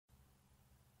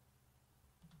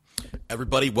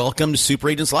Everybody, welcome to Super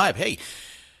Agents Live. Hey,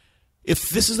 if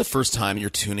this is the first time you're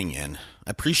tuning in, I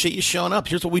appreciate you showing up.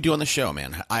 Here's what we do on the show,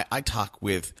 man. I talk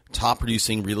with top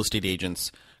producing real estate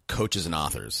agents, coaches, and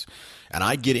authors, and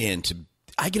I get into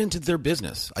their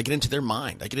business. I get into their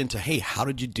mind. I get into, hey, how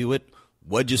did you do it?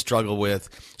 What did you struggle with?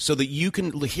 So that you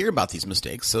can hear about these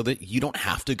mistakes so that you don't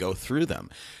have to go through them.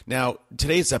 Now,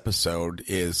 today's episode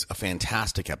is a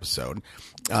fantastic episode.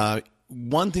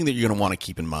 One thing that you're going to want to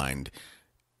keep in mind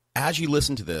as you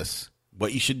listen to this,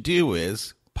 what you should do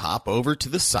is pop over to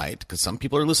the site, because some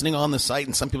people are listening on the site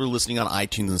and some people are listening on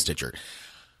iTunes and Stitcher.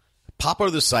 Pop over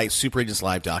to the site,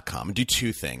 superagentslive.com, and do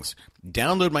two things.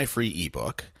 Download my free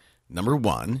ebook, number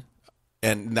one,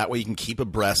 and that way you can keep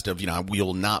abreast of,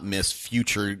 we'll not miss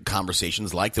future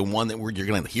conversations like the one that you're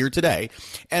going to hear today.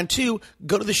 And two,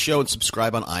 go to the show and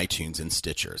subscribe on iTunes and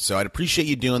Stitcher. So I'd appreciate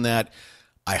you doing that.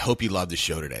 I hope you love the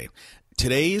show today.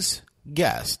 Today's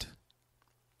guest,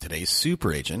 today's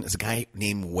super agent, is a guy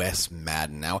named Wes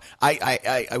Madden. Now,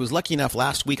 I was lucky enough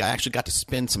last week, I actually got to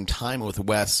spend some time with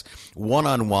Wes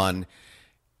one-on-one.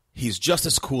 He's just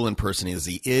as cool in person as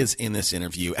he is in this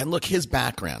interview. And look, his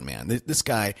background, man. This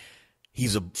guy,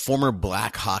 he's a former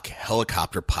Black Hawk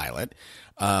helicopter pilot.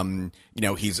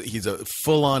 He's a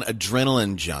full-on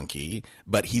adrenaline junkie,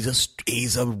 but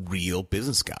he's a real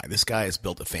business guy. This guy has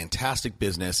built a fantastic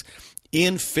business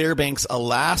in Fairbanks,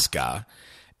 Alaska.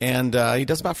 And he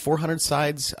does about 400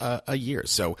 sides a year.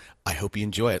 So I hope you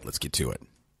enjoy it. Let's get to it.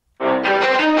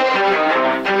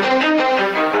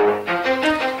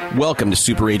 Welcome to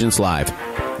Super Agents Live.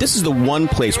 This is the one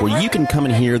place where you can come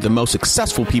and hear the most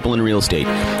successful people in real estate.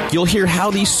 You'll hear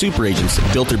how these super agents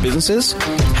built their businesses,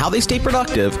 how they stay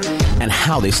productive, and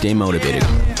how they stay motivated.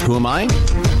 Who am I?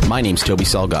 My name's Toby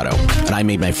Salgado, and I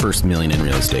made my first $1 million in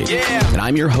real estate. Yeah. And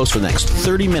I'm your host for the next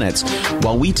 30 minutes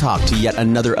while we talk to yet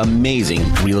another amazing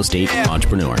real estate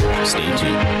entrepreneur. Stay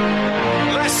tuned.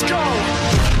 Let's go!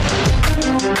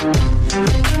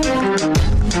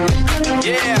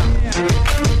 Yeah!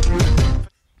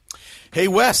 Hey,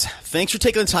 Wes, thanks for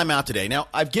taking the time out today. Now,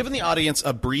 I've given the audience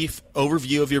a brief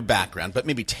overview of your background, but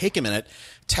maybe take a minute.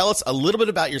 Tell us a little bit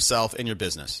about yourself and your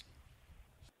business.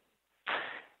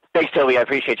 Thanks, Toby. I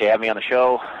appreciate you having me on the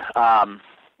show. I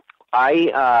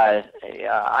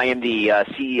am the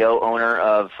CEO, owner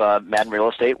of Madden Real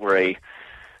Estate. We're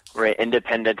an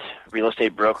independent real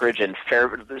estate brokerage and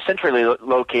centrally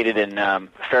located in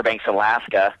Fairbanks,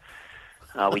 Alaska.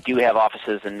 We do have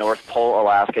offices in North Pole,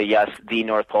 Alaska. Yes, the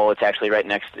North Pole. It's actually right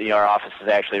next. Our office is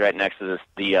actually right next to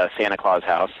the Santa Claus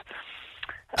house.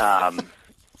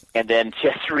 And then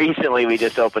just recently, we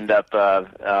just opened up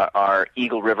our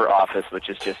Eagle River office, which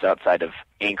is just outside of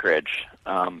Anchorage.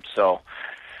 Our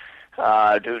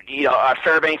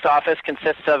Fairbanks office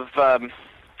consists of,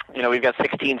 we've got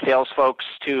 16 sales folks,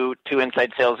 two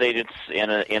inside sales agents,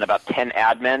 and about 10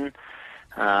 admin.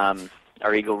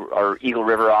 Our Eagle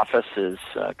River office is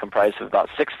comprised of about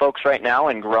 6 folks right now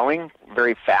and growing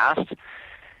very fast.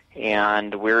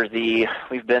 And we've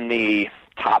been the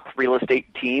top real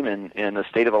estate team in the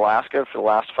state of Alaska for the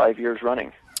last 5 years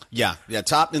running. Yeah,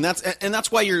 top, and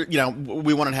that's why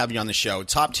we wanted to have you on the show.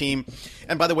 Top team,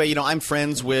 and by the way, I'm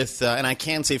friends with, and I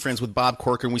can say friends with Bob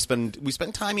Corcoran. We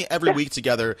spend time every week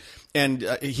together, and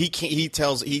he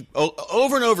tells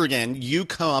over and over again, you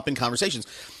come up in conversations.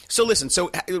 So listen,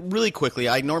 really quickly,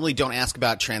 I normally don't ask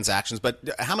about transactions, but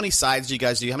how many sides do you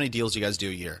guys do? How many deals do you guys do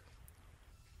a year?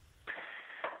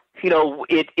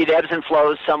 It ebbs and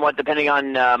flows somewhat depending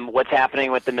on what's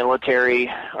happening with the military,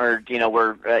 or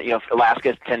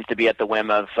Alaska tends to be at the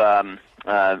whim of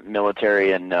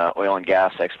military and oil and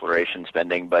gas exploration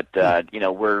spending, but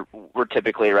we're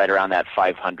typically right around that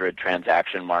 500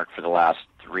 transaction mark for the last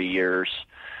 3 years.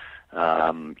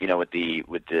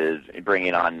 With the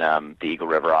bringing on the Eagle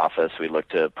River office, we look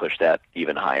to push that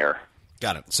even higher.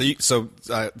 Got it. So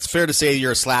it's fair to say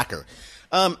you're a slacker.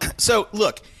 So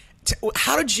look.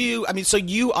 How did you? So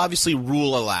you obviously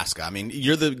rule Alaska.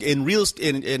 You're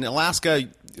in Alaska.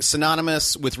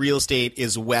 Synonymous with real estate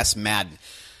is Wes Madden.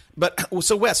 But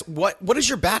so Wes, what is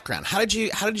your background? How did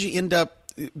you end up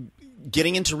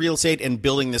getting into real estate and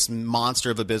building this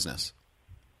monster of a business?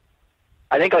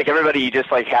 I think like everybody, you just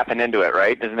happened into it,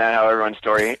 right? Isn't that how everyone's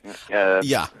story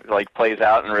plays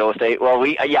out in real estate? Well,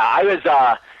 the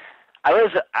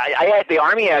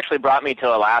Army actually brought me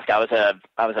to Alaska. I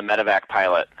was a medevac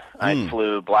pilot. I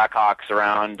flew Black Hawks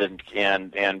around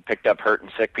and picked up hurt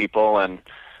and sick people, and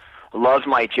loved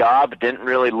my job. Didn't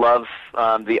really love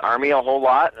the Army a whole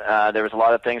lot. There was a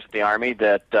lot of things with the Army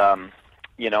that I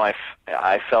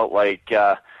felt like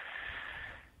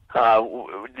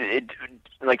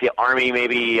like the Army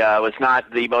maybe was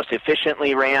not the most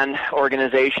efficiently ran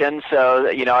organization. So,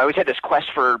 I always had this quest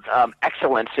for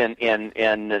excellence in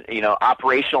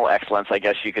operational excellence, I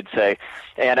guess you could say.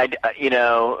 And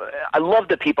I loved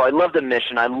the people, I loved the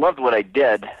mission, I loved what I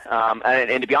did.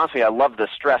 And to be honest with you, I loved the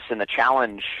stress and the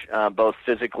challenge, both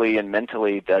physically and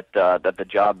mentally, that the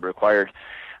job required.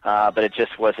 But it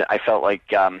just wasn't. I felt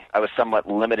like I was somewhat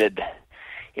limited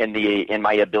in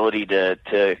my ability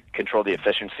to control the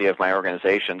efficiency of my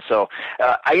organization. So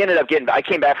I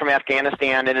came back from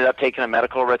Afghanistan, ended up taking a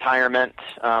medical retirement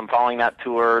following that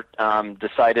tour.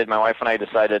 My wife and I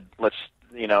decided, we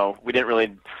didn't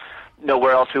really know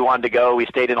where else we wanted to go. We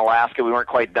stayed in Alaska. We weren't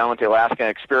quite done with the Alaska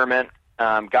experiment.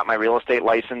 Got my real estate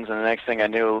license, and the next thing I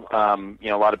knew, a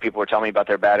lot of people were telling me about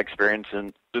their bad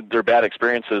experiences,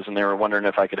 and they were wondering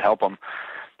if I could help them.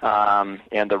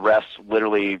 And the rest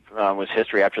literally was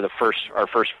history. After my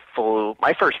first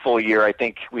full year, I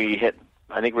think we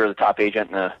were the top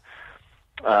agent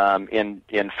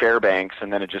in Fairbanks,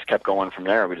 and then it just kept going from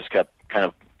there. We just kept kind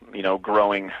of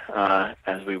growing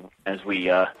as we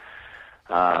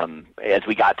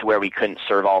got to where we couldn't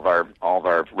serve all of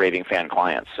our raving fan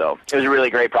clients. So it was a really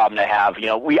great problem to have.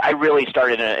 I really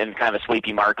started in kind of a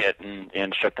sleepy market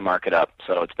and shook the market up.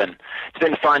 So it's been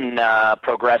fun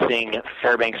progressing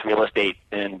Fairbanks real estate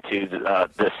into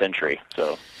this century.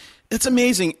 So it's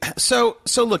amazing. So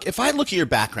look, if I look at your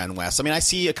background, Wes, I mean, I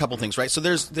see a couple things, right? So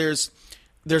there's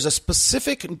a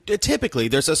specific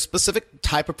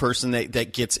type of person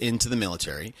that gets into the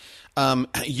military.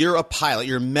 You're a pilot.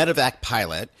 You're a medevac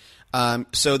pilot.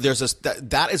 So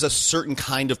that is a certain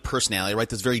kind of personality, right?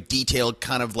 This very detailed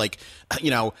kind of like,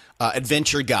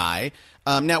 adventure guy.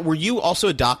 Now, were you also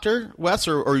a doctor, Wes,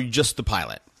 or are you just the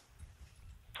pilot?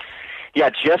 Yeah,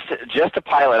 just a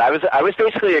pilot. I was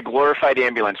basically a glorified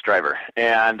ambulance driver,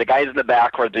 and the guys in the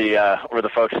back were the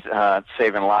folks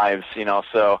saving lives.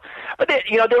 So, but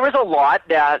there was a lot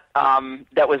that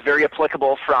was very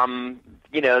applicable from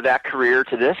that career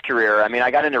to this career. I mean,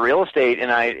 I got into real estate, and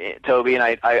I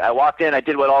walked in. I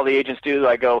did what all the agents do.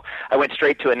 I went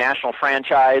straight to a national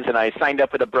franchise, and I signed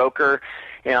up with a broker.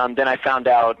 And then I found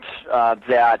out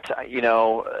that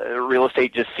real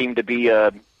estate just seemed to be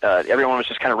everyone was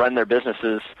just kind of running their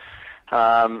businesses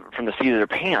from the seat of their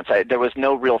pants. There was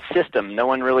no real system. No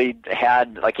one really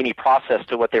had like any process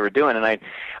to what they were doing. And I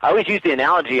always use the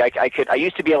analogy. I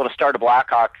used to be able to start a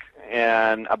Blackhawk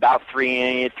in about three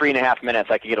and a half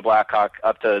minutes. I could get a Blackhawk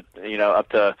up to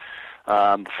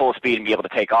full speed and be able to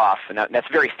take off, and that's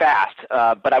very fast.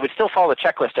 But I would still follow the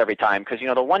checklist every time, because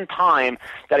the one time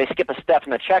that I skip a step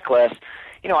in the checklist,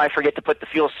 I forget to put the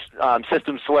fuel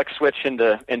system select switch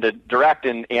into direct,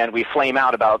 and we flame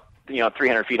out about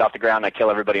 300 feet off the ground, and I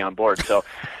kill everybody on board. So,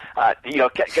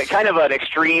 kind of an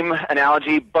extreme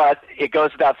analogy, but it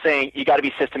goes without saying you got to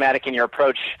be systematic in your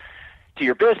approach to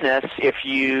your business if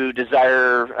you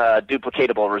desire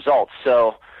duplicatable results.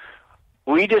 So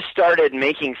we just started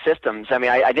making systems. I mean,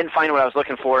 I didn't find what I was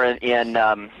looking for in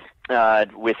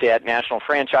with that national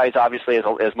franchise, obviously,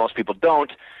 as most people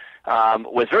don't.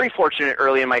 Was very fortunate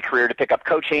early in my career to pick up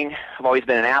coaching. I've always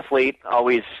been an athlete,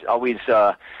 always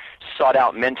sought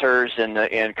out mentors,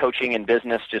 and coaching and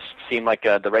business just seemed like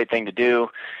the right thing to do.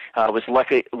 Was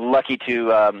lucky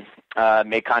to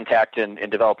make contact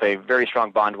and develop a very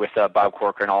strong bond with Bob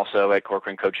Corcoran, also at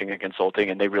Corcoran Coaching and Consulting,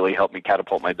 and they really helped me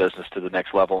catapult my business to the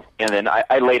next level. And then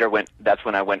I later that's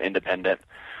when I went independent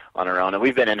on our own, and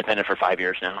we've been independent for 5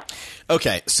 years now.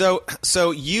 Okay, so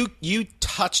you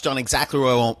touched on exactly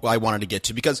what I wanted to get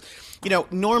to, because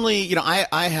normally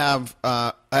I have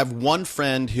one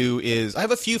friend I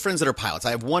have a few friends that are pilots.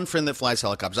 I have one friend that flies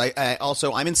helicopters.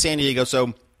 I'm in San Diego,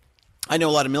 so I know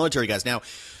a lot of military guys. Now,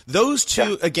 those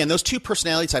two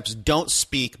personality types don't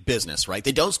speak business, right?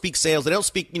 They don't speak sales. They don't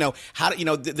speak,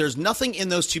 there's nothing in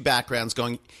those two backgrounds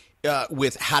going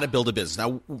with how to build a business.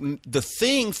 Now, the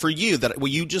thing for you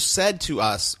what you just said to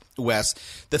us, Wes,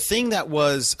 the thing that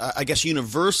was, I guess,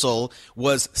 universal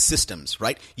was systems,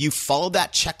 right? You followed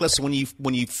that checklist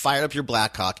when you fired up your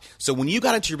Blackhawk. So when you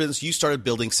got into your business, you started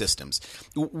building systems.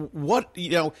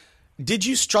 Did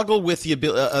you struggle with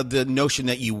the notion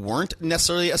that you weren't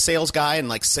necessarily a sales guy, and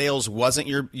like sales wasn't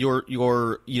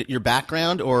your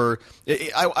background? Or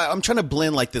I'm trying to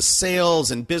blend like this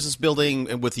sales and business building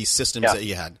and with these systems that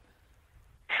you had.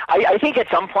 I think at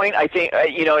some point, I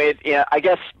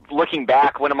guess looking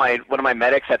back, one of my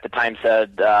medics at the time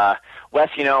said, Wes,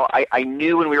 I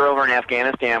knew when we were over in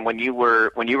Afghanistan, when you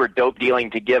were dope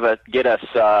dealing to get us.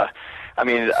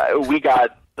 We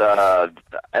got.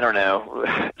 I don't know,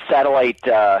 satellite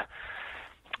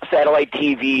satellite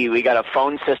TV. We got a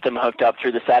phone system hooked up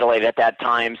through the satellite at that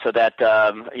time so that,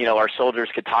 our soldiers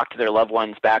could talk to their loved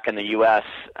ones back in the U.S.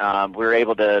 We were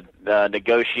able to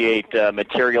negotiate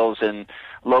materials and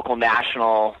local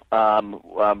national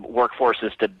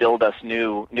workforces to build us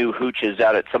new hooches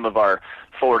out at some of our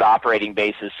forward operating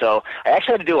bases. So I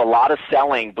actually had to do a lot of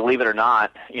selling, believe it or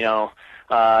not,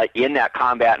 in that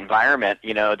combat environment.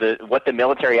 What the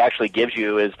military actually gives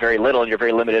you is very little, and you're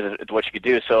very limited at what you could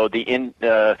do. So you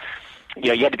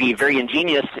had to be very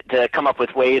ingenious to come up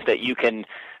with ways that you can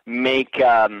make.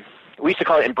 We used to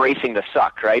call it embracing the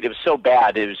suck, right? It was so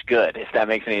bad, it was good, if that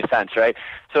makes any sense, right?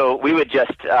 So we would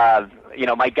just,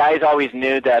 my guys always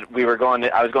knew that I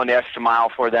was going the extra mile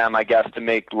for them, I guess, to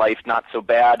make life not so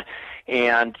bad.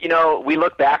 And, we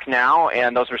look back now,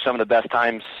 and those were some of the best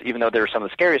times, even though they were some of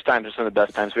the scariest times, they're some of the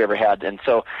best times we ever had. And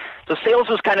so sales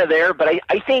was kind of there, but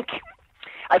I think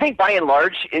by and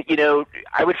large,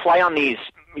 I would fly on these,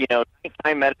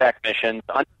 nighttime medevac missions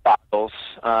under goggles,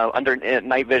 under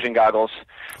night vision goggles.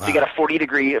 Wow. So you got a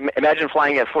 40-degree, imagine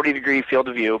flying at 40-degree field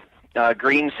of view,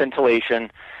 green scintillation.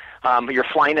 You're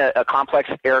flying a complex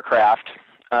aircraft,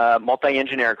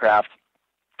 multi-engine aircraft,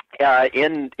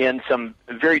 in some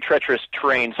very treacherous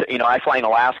terrains. I fly in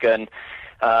Alaska,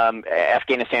 and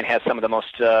Afghanistan has some of the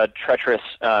most treacherous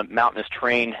mountainous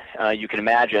terrain you can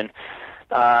imagine.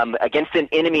 Against an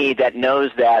enemy that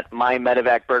knows that my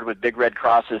medevac bird with big red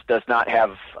crosses is not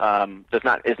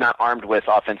armed with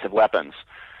offensive weapons.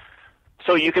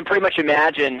 So you can pretty much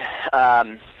imagine,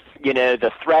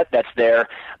 the threat that's there.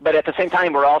 But at the same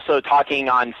time, we're also talking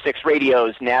on 6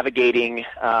 radios, navigating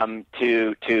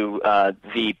to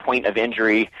the point of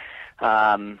injury.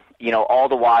 All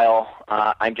the while,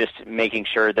 I'm just making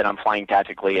sure that I'm flying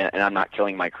tactically and I'm not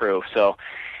killing my crew. So,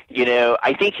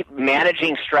 I think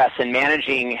managing stress and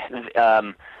managing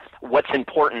what's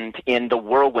important in the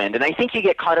whirlwind, and I think you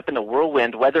get caught up in the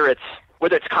whirlwind, whether it's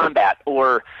combat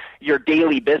or your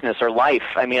daily business or life.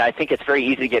 I mean, I think it's very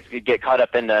easy to get caught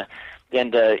up in the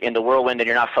whirlwind, and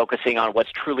you're not focusing on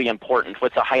what's truly important,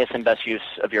 what's the highest and best use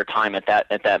of your time at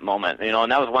that moment.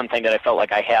 And that was one thing that I felt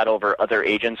like I had over other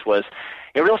agents was,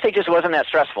 real estate just wasn't that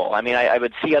stressful. I mean, I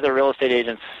would see other real estate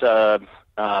agents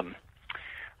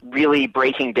really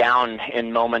breaking down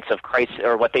in moments of crisis,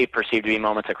 or what they perceive to be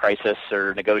moments of crisis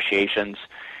or negotiations,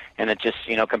 and it just,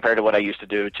 compared to what I used to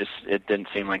do, it didn't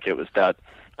seem like it was that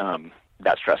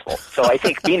stressful. So I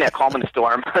think being that calm in the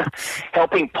storm,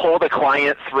 helping pull the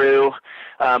client through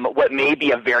what may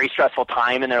be a very stressful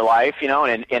time in their life,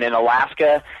 and in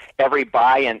Alaska, every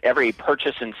buy and every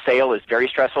purchase and sale is very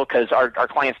stressful because our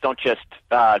clients don't just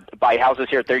buy houses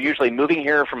here. They're usually moving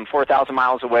here from 4,000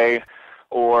 miles away,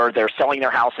 or they're selling their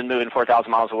house and moving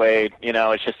 4,000 miles away.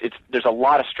 There's a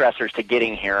lot of stressors to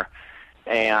getting here,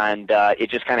 and it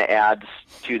just kind of adds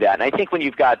to that. And I think when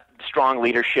you've got strong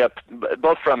leadership,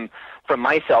 both from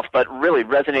myself, but really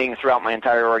resonating throughout my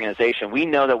entire organization, we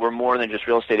know that we're more than just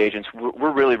real estate agents.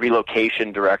 We're really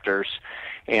relocation directors,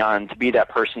 and to be that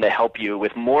person to help you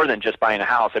with more than just buying a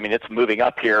house. I mean, it's moving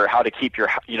up here, how to keep your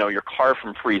car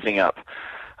from freezing up,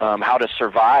 how to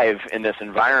survive in this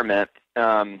environment.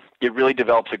 It really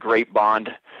develops a great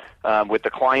bond with the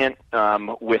client,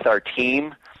 with our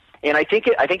team, and I think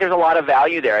there's a lot of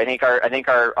value there. I think our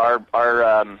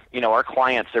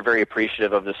clients are very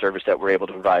appreciative of the service that we're able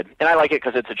to provide, and I like it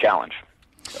because it's a challenge.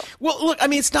 So. Well, look, I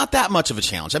mean, it's not that much of a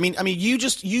challenge. I mean, you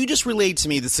just relayed to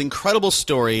me this incredible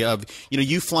story of,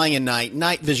 you flying in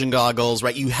night vision goggles,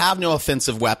 right? You have no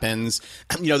offensive weapons,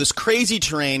 this crazy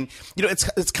terrain.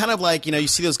 It's kind of like, you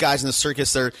see those guys in the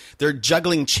circus, they're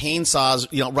juggling chainsaws,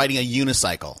 riding a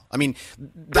unicycle. I mean,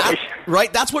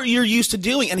 right? That's what you're used to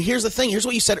doing. And here's the thing. Here's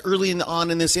what you said early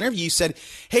on in this interview. You said,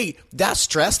 hey, that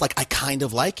stress, like, I kind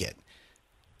of like it.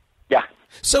 Yeah.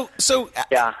 So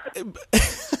yeah.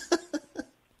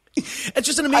 It's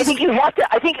just an amazing. I think you have to.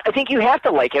 I think you have to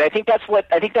like it. I think that's what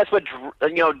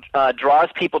draws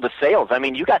people to sales. I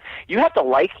mean, you have to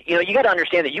like. You got to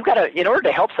understand that you got to, in order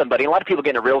to help somebody. A lot of people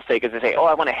get into real estate because they say, "Oh,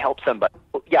 I want to help somebody."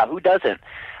 Well, yeah, who doesn't?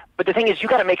 But the thing is, you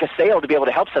got to make a sale to be able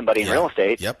to help somebody in real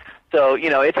estate. Yep. So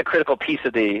it's a critical piece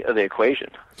of the equation.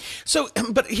 So,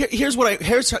 but here's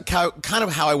kind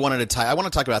of how I wanted to tie. I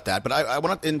want to talk about that, but I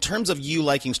want to, in terms of you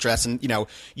liking stress and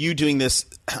you doing this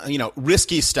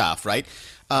risky stuff, right?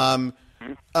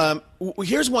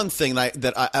 Here's one thing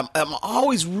that I'm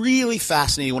always really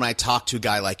fascinated when I talk to a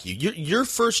guy like you. Your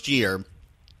first year,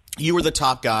 you were the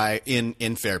top guy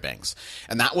in Fairbanks,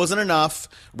 and that wasn't enough,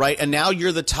 right? And now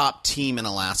you're the top team in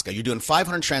Alaska. You're doing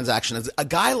 500 transactions. A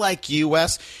guy like you,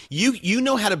 Wes, you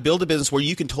know how to build a business where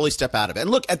you can totally step out of it. And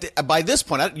look, by this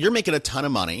point, you're making a ton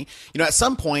of money. You know, at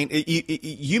some point,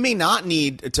 you may not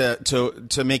need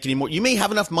to make any more. You may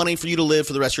have enough money for you to live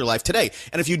for the rest of your life today.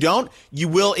 And if you don't, you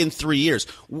will in 3 years.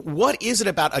 What is it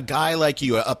about a guy like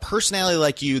you, a personality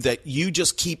like you, that you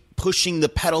just keep pushing the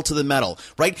pedal to the metal,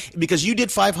 right? Because you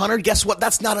did 500, guess what?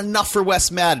 That's not enough for Wes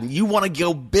Madden. You want to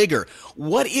go bigger.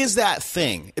 What is that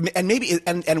thing? And maybe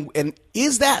and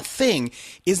is that thing,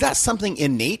 is that something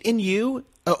innate in you,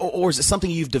 or is it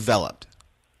something you've developed?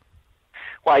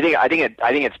 Well, I think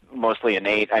it's mostly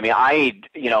innate. I mean,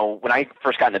 when I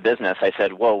first got into business, I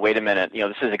said, "Whoa, wait a minute!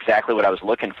 This is exactly what I was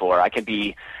looking for. I can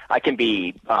be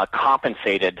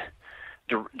compensated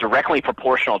directly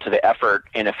proportional to the effort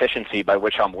and efficiency by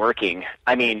which I'm working."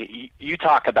 I mean, you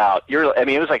talk about it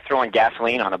was like throwing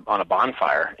gasoline on a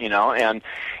bonfire, and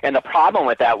the problem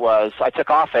with that was I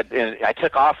took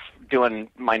off doing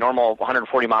my normal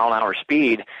 140 mile an hour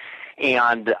speed,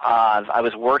 and I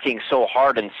was working so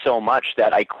hard and so much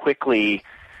that I quickly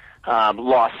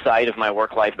lost sight of my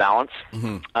work-life balance.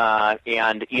 Mm-hmm.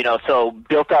 And so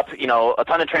built up, a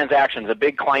ton of transactions, a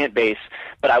big client base,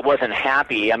 but I wasn't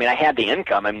happy. I mean, I had the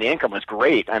income. I mean, the income was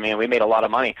great. I mean, we made a lot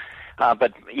of money. But,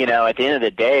 at the end of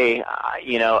the day,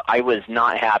 I was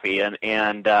not happy,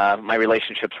 and my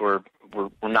relationships were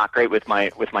not great with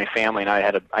my family. And I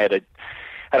had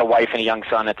a wife and a young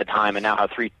son at the time, and now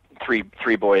have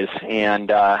three boys.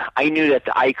 And I knew that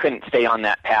I couldn't stay on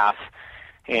that path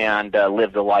and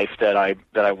live the life that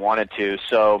I wanted to.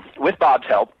 So with Bob's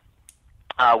help,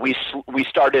 we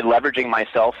started leveraging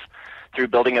myself through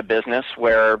building a business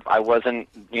where I wasn't,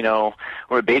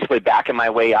 we're basically backing my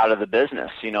way out of the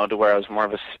business, to where I was more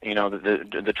of a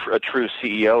true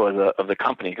CEO of the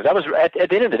company. Because that was at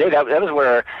the end of the day, that was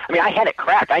where, I mean, I had it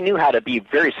cracked. I knew how to be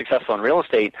very successful in real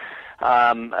estate,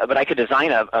 but I could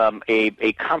design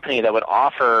a company that would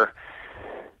offer,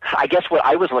 I guess, what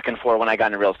I was looking for when I got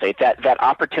into real estate, that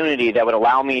opportunity that would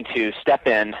allow me to step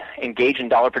in, engage in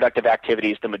dollar productive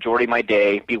activities the majority of my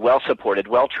day, be well supported,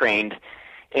 well trained,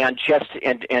 and just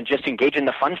engage in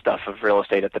the fun stuff of real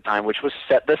estate at the time, which was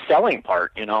the selling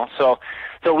part, So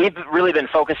we've really been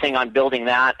focusing on building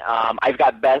that. I've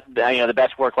got the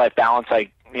best work-life balance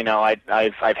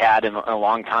I've had in a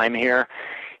long time here,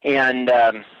 and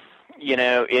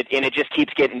it just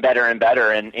keeps getting better and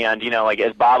better. And like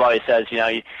as Bob always says, you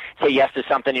say yes to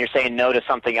something, you're saying no to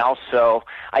something else. So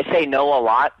I say no a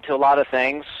lot to a lot of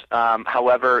things.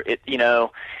 However,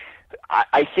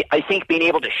 I think being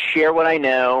able to share what I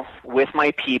know with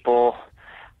my people,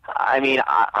 I mean,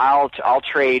 I'll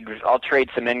trade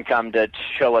some income to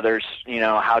show others,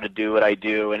 how to do what I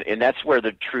do. And that's where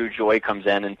the true joy comes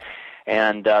in.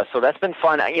 And so that's been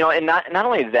fun, and not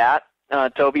only that,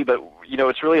 Toby, but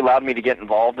it's really allowed me to get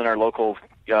involved in our local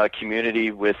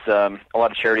community with a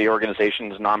lot of charity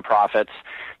organizations, nonprofits.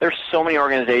 There's so many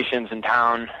organizations in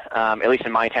town, at least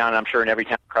in my town, and I'm sure in every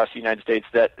town across the United States,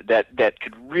 that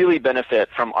could really benefit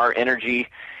from our energy,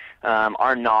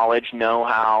 our knowledge,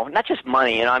 know-how, not just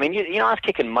money. I mean, I was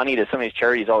kicking money to some of these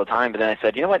charities all the time, but then I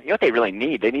said, you know what they really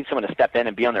need? They need someone to step in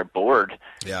and be on their board,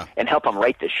 and help them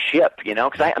right the ship.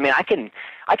 Because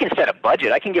I can set a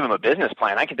budget. I can give them a business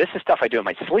plan. This is stuff I do in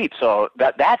my sleep. So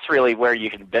that's really where you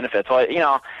can benefit. So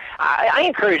I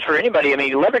encourage for anybody. I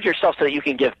mean, leverage yourself so that you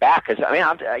can give back. Because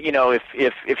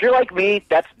if you're like me,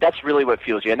 that's really what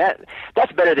fuels you, and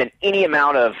that's better than any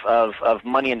amount of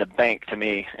money in the bank to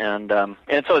me. And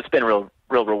so it's been real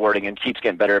rewarding and keeps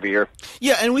getting better every year.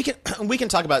 Yeah, and we can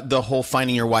talk about the whole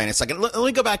finding your why in a second. Let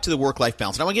me go back to the work-life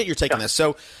balance, and I want to get your take on this.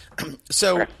 So.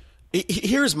 Okay.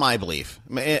 Here's my belief,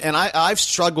 and I've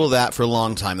struggled with that for a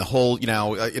long time. The whole,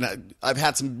 I've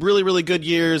had some really, really good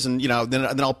years, and then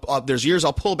there's years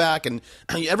I'll pull back, and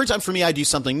every time for me I do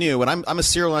something new. And I'm a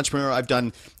serial entrepreneur. I've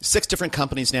done 6 different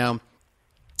companies now.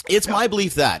 It's my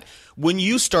belief that when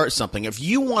you start something, if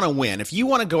you want to win, if you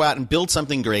want to go out and build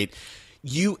something great,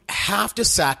 you have to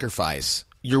sacrifice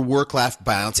your work-life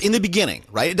balance in the beginning,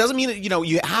 right? It doesn't mean that,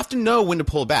 you have to know when to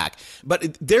pull back.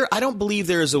 But I don't believe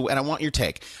there is and I want your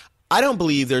take. I don't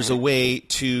believe there's a way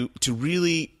to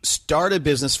really start a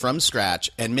business from scratch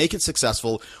and make it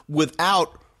successful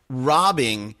without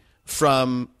robbing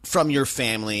from your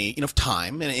family,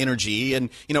 time and energy, and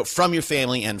from your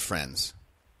family and friends.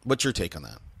 What's your take on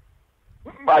that?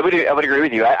 I would agree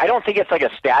with you. I don't think it's like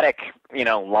a static,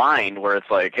 line where it's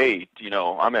like, hey,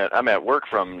 I'm at work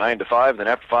from 9 to 5, then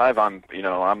after 5 I'm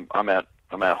at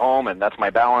I'm at home, and that's my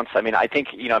balance. I mean, I think,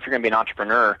 if you're going to be an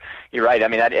entrepreneur, you're right. I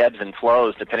mean, that ebbs and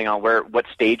flows depending on what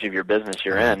stage of your business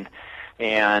you're in.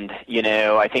 And,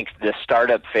 I think the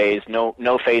startup phase,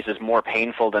 no phase is more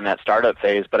painful than that startup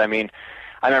phase. But I mean,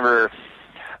 I remember,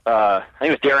 I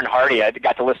think it was Darren Hardy. I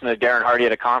got to listen to Darren Hardy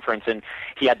at a conference, and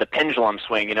he had the pendulum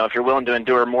swing. If you're willing to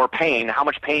endure more pain, how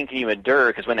much pain can you endure?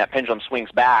 Because when that pendulum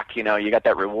swings back, you got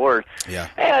that reward. Yeah.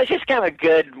 It's just kind of a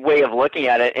good way of looking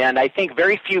at it. And I think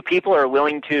very few people are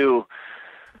willing to,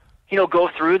 go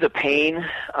through the pain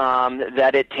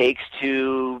that it takes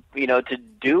to, to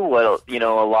do what, a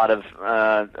lot of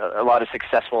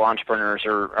successful entrepreneurs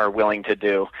are willing to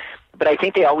do. But I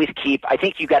think they always I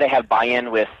think you got to have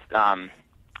buy-in with,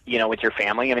 with your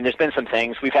family. I mean, there's been some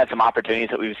things. We've had some opportunities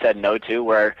that we've said no to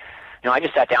where, I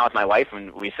just sat down with my wife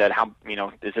and we said,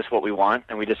 is this what we want?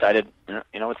 And we decided,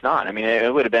 it's not. I mean,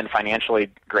 it would have been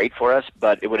financially great for us,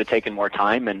 but it would have taken more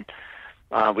time, and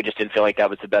we just didn't feel like that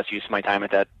was the best use of my time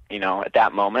at that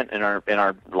moment in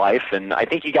our life. And I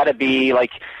think you got to be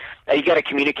like, you got to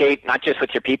communicate not just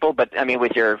with your people, but I mean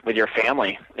with your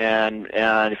family. And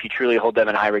if you truly hold them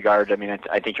in high regard, I mean,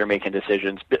 I think you're making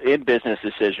decisions, business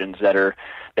decisions that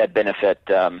benefit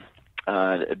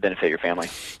your family.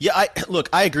 Yeah,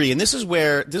 I agree, and this is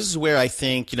where I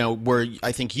think where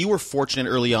I think you were fortunate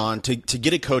early on to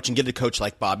get a coach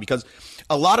like Bob, because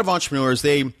a lot of entrepreneurs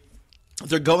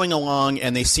they're going along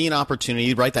and they see an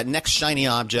opportunity, right? That next shiny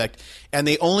object, and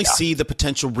they only see the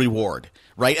potential reward,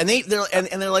 right? And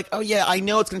they're like, oh yeah, I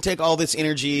know it's going to take all this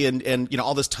energy and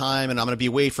all this time, and I'm going to be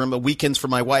away from weekends for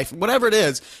my wife, whatever it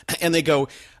is, and they go.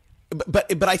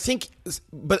 But I think,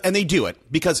 and they do it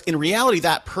because in reality,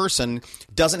 that person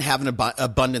doesn't have an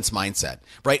abundance mindset,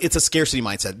 right? It's a scarcity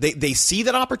mindset. They see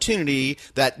that opportunity,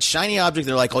 that shiny object.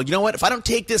 They're like, oh, you know what? If I don't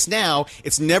take this now,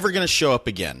 it's never going to show up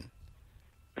again.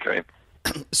 That's right.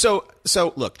 So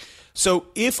look,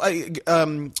 if I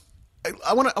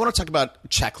want to talk about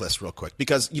checklists real quick,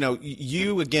 because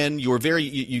you were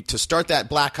very to start that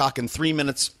Blackhawk in 3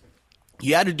 minutes.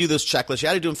 You had to do those checklists. You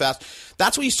had to do them fast.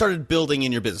 That's what you started building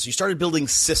in your business. You started building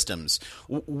systems.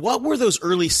 What were those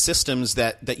early systems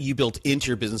that you built into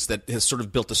your business that has sort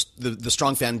of built the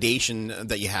strong foundation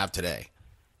that you have today?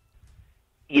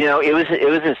 It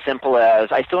was as simple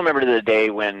as, I still remember to the day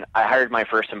when I hired my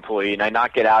first employee and I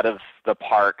knocked it out of the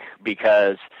park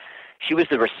because she was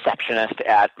the receptionist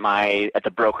at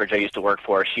the brokerage I used to work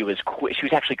for. She was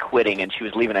actually quitting, and she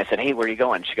was leaving. I said, "Hey, where are you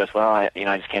going?" She goes, "Well, I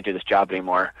just can't do this job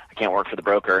anymore. I can't work for the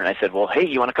broker." And I said, "Well, hey,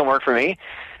 you want to come work for me?"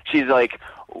 She's like,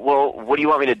 "Well, what do you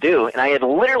want me to do?" And I had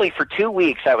literally for 2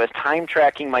 weeks I was time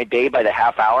tracking my day by the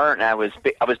half hour, and I was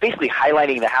basically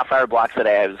highlighting the half hour blocks that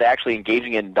I was actually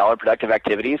engaging in dollar productive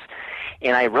activities,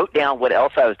 and I wrote down what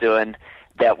else I was doing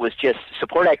that was just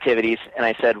support activities, and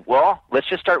I said, well, let's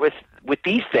just start with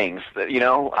these things.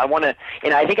 I want to,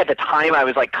 and I think at the time I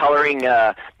was like coloring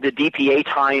the DPA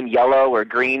time yellow or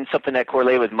green, something that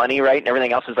correlated with money, right? And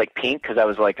everything else was like pink, because I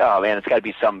was like, oh man, it's got to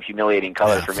be some humiliating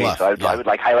color for me. Fluff. So I would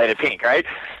like highlight it pink, right?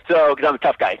 So, because I'm a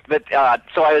tough guy. But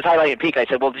so I was highlighting pink, and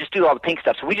I said, well, just do all the pink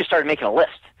stuff. So we just started making a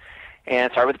list.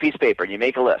 And start with a piece of paper, and you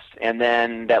make a list. And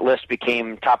then that list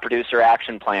became top producer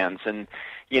action plans. And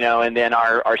and then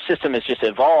our system has just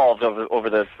evolved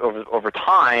over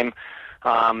time,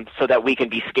 so that we can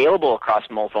be scalable across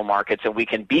multiple markets, and we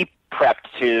can be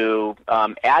prepped to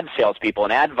add salespeople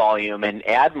and add volume and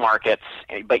add markets,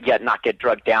 but yet not get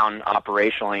drugged down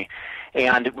operationally.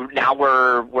 And now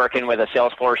we're working with a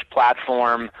Salesforce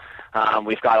platform.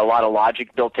 We've got a lot of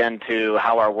logic built into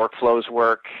how our workflows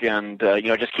work, and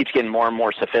it just keeps getting more and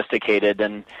more sophisticated.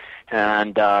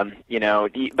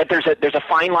 But there's a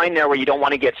fine line there where you don't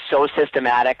want to get so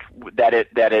systematic that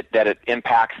it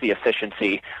impacts the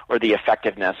efficiency or the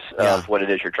effectiveness of what it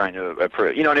is you're trying to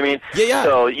improve. You know what I mean? Yeah.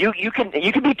 So you can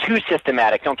be too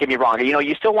systematic. Don't get me wrong.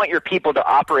 You still want your people to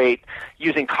operate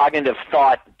using cognitive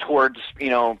thought towards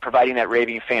providing that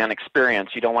raving fan experience.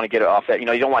 You don't want to get it off that. You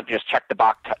don't want just check the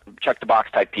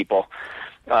box type people.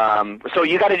 So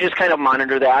you got to just kind of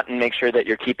monitor that and make sure that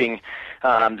you're keeping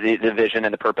the vision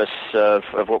and the purpose of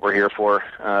what we're here for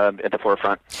at the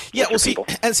forefront. Yeah, well, see,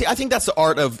 I think that's the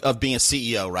art of being a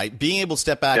CEO, right? Being able to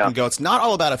step back and go, it's not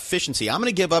all about efficiency. I'm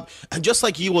going to give up, just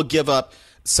like you will give up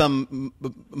some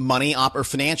money or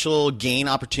financial gain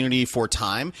opportunity for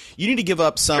time. You need to give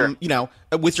up some,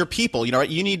 with your people, right?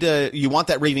 You want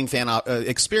that raving fan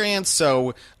experience.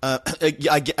 So I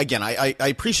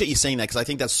appreciate you saying that, because I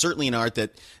think that's certainly an art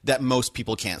that most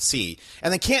people can't see,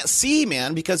 and they can't see,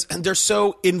 man, because they're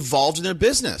so involved in their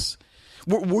business.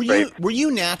 Were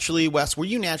you naturally, Wes? Were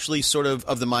you naturally sort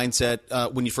of the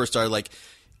mindset when you first started, like,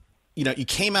 you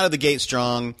came out of the gate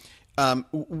strong? Let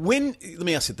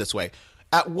me ask it this way.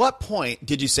 At what point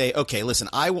did you say, okay, listen,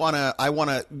 I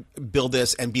wanna build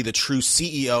this and be the true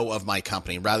CEO of my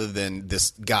company rather than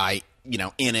this guy,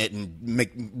 in it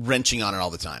and wrenching on it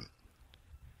all the time?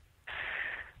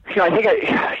 I think,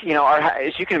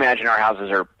 as you can imagine, our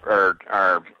houses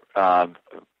are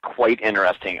quite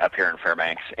interesting up here in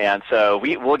Fairbanks, and so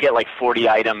we'll get like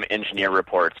 40-item engineer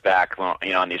reports back,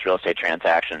 on these real estate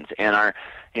transactions, and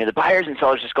the buyers and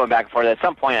sellers just going back and forth. At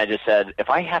some point, I just said, if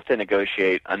I have to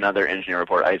negotiate another engineer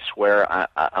report, I swear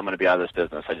I'm going to be out of this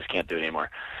business. I just can't do it anymore,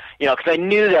 because I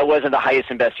knew that wasn't the highest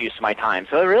and best use of my time.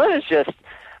 So it really was just,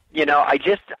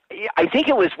 I think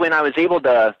it was when I was able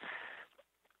to.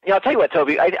 I'll tell you what,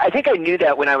 Toby, I think I knew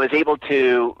that when I was able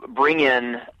to bring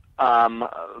in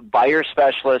buyer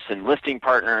specialists and listing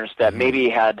partners that maybe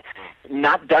had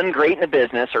not done great in the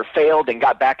business or failed and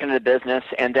got back into the business,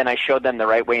 and then I showed them the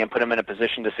right way and put them in a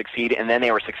position to succeed, and then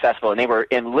they were successful,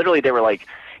 and literally they were like,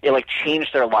 it like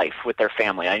changed their life with their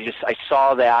family. I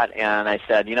saw that, and I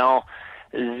said,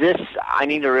 I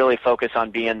need to really focus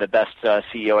on being the best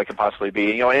CEO I can possibly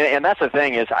be. And that's the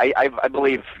thing is I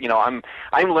believe, I'm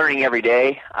learning every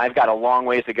day. I've got a long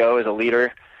ways to go as a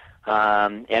leader,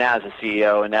 and as a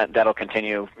CEO, and that'll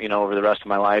continue, over the rest of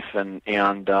my life. And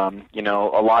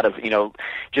a lot of,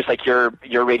 just like your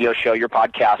radio show, your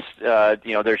podcast,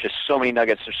 there's just so many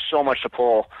nuggets. There's so much to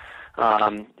pull,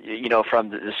 from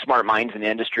the smart minds in the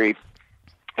industry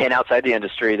and outside the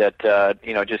industry that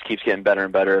just keeps getting better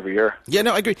and better every year. Yeah,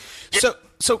 no, I agree. So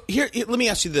here, let me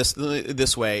ask you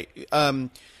this way.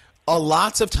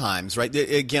 Lots of times, right?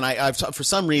 Again, I've for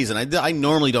some reason I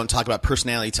normally don't talk about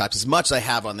personality types as much as I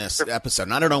have on this episode,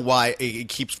 and I don't know why it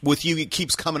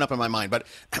keeps coming up in my mind. But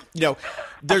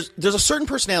there's a certain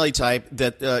personality type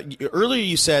that earlier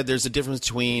you said there's a difference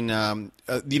between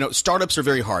startups are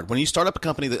very hard. When you start up a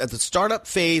company, at the startup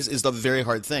phase is the very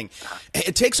hard thing.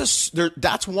 It takes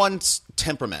that's one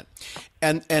temperament.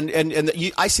 And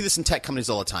I see this in tech companies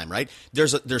all the time, right?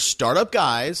 There's startup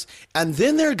guys, and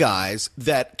then there are guys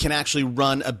that can actually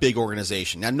run a big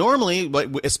organization. Now, normally,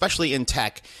 especially in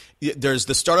tech, there's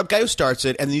the startup guy who starts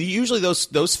it, and usually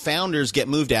those founders get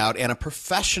moved out, and a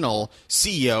professional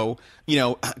CEO,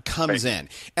 comes in.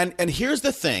 And here's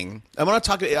the thing: I want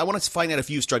to find out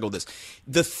if you struggle with this.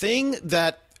 The thing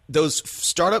that those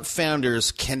startup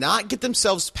founders cannot get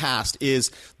themselves past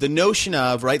is the notion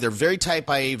of, right, they're very type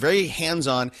A, very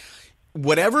hands-on.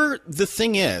 Whatever the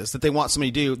thing is that they want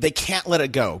somebody to do, they can't let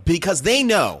it go because they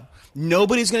know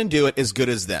nobody's going to do it as good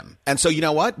as them. And so you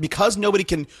know what? Because nobody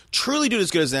can truly do it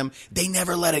as good as them, they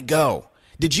never let it go.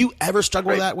 Did you ever struggle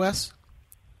with that, Wes?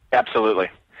 Absolutely.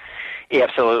 Yeah,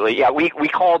 absolutely. Yeah, we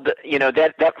called,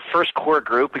 that first core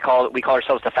group, we call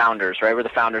ourselves the founders, right? We're the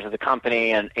founders of the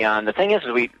company, and the thing is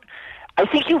I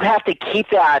think you have to keep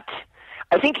that.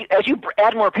 I think as you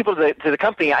add more people to the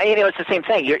company, it's the same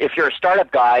thing. If you're a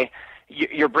startup guy,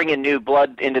 you're bringing new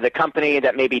blood into the company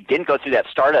that maybe didn't go through that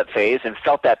startup phase and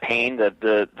felt that pain,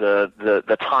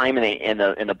 the time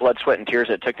and the blood, sweat, and tears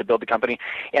that it took to build the company,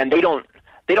 and they don't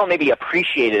maybe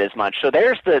appreciate it as much. So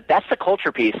that's the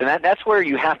culture piece, and that's where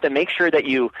you have to make sure that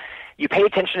you pay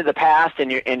attention to the past, and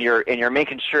you're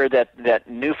making sure that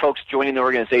new folks joining the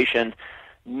organization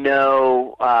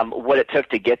know what it took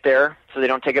to get there, so they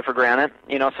don't take it for granted.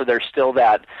 So there's still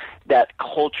that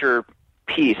culture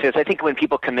piece. Because I think when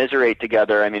people commiserate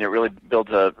together, it really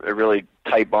builds a really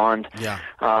tight bond. Yeah.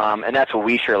 And that's what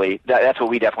we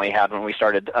definitely had when we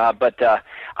started. But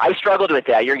I struggled with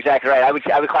that. You're exactly right. I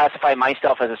would classify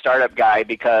myself as a startup guy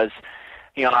because,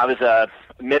 I was a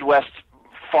Midwest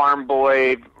farm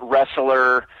boy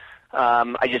wrestler.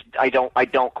 I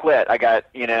don't quit. I got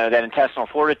that intestinal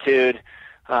fortitude.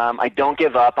 I don't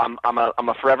give up. I'm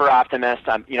a forever optimist.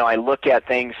 I look at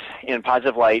things in a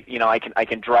positive light. I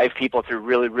can drive people through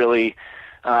really, really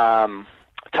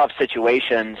tough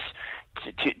situations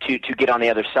to get on the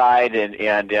other side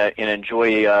and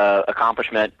enjoy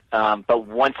accomplishment. But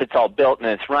once it's all built and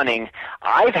it's running,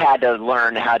 I've had to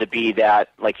learn how to be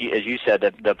that, as you said,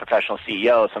 the professional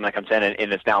CEO, someone that comes in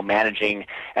and is now managing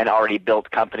an already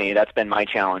built company. That's been my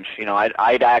challenge.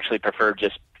 I'd actually prefer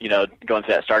just going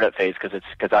through that startup phase because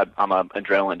I'm an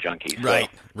adrenaline junkie. So.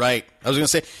 Right. I was going to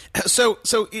say, so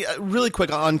really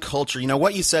quick on culture.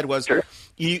 What you said was sure.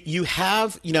 you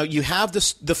have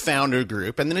the founder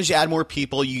group, and then as you add more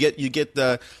people, you get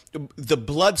the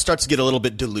blood starts to get a little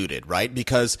bit diluted, right?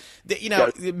 Because the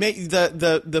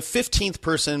 15th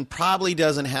person probably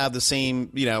doesn't have the same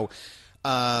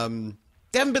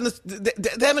They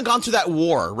haven't gone through that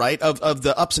war, right? Of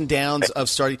the ups and downs of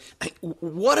starting.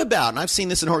 What about? And I've seen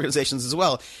this in organizations as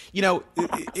well.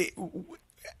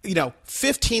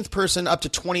 15th person up to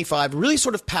 25, really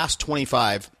sort of past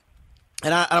 25.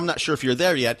 and I'm not sure if you're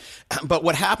there yet, but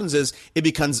what happens is it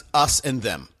becomes us and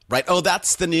them. Right. Oh,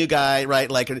 that's the new guy.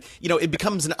 Right. Like, it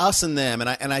becomes an us and them.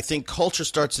 And I think culture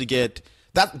starts to get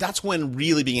that's when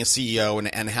really being a CEO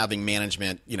and having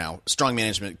management, strong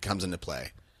management comes into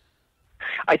play.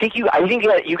 I think you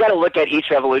got to look at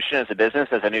each evolution as a business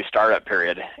as a new startup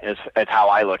period is how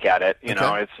I look at it.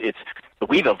 It's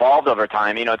we've evolved over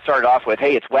time. It started off with,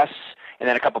 hey, it's Wes and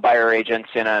then a couple buyer agents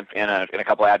and a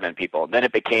couple admin people. Then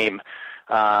it became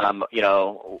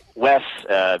Wes,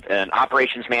 an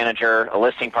operations manager, a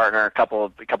listing partner, a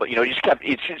couple,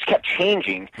 it just kept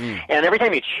changing. And every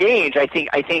time you change, I think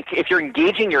if you're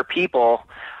engaging your people,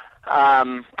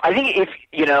 I think if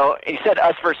you said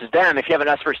us versus them, if you have an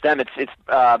us versus them, it's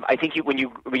I think when you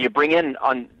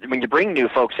bring new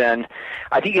folks in,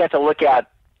 I think you have to look at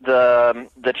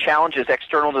the challenges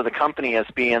external to the company as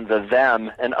being the them,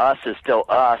 and us is still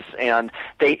us, and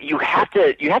you have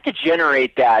to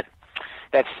generate that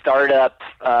startup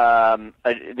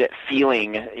that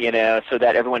feeling, so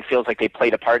that everyone feels like they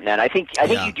played a part in that. I think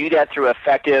you do that through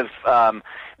effective, the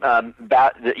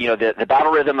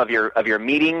battle rhythm of your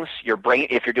meetings, your brain.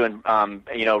 If you're doing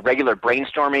regular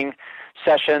brainstorming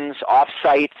sessions,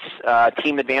 off-sites,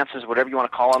 team advances, whatever you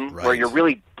want to call them, where you're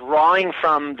really drawing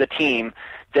from the team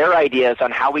their ideas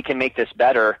on how we can make this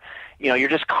better. You're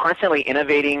just constantly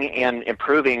innovating and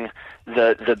improving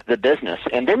the business,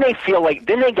 and then they feel like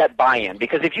they get buy-in,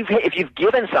 because if you've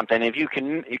given something, if you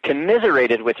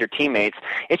commiserated with your teammates,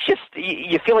 it's just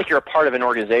you feel like you're a part of an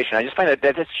organization. I just find that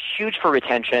that's huge for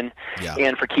retention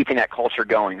and for keeping that culture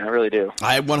going. I really do.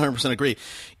 I 100% agree.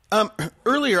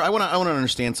 Earlier, I want to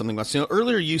understand something about.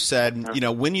 Earlier you said,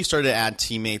 when you started to add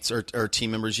teammates or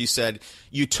team members, you said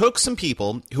you took some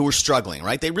people who were struggling,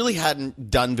 right? They really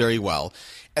hadn't done very well,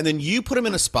 and then you put them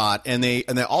in a spot, and they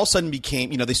all of a sudden became,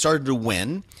 they started to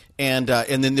win, and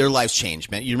then their lives changed.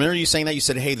 Man, you remember you saying that? You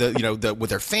said, hey, with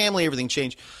their family, everything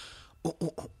changed.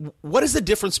 What is the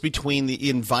difference between the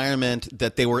environment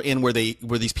that they were in, where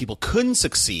these people couldn't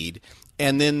succeed,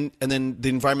 and then the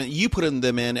environment you put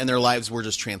them in, and their lives were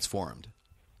just transformed?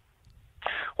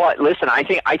 Well, listen, I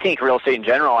think real estate in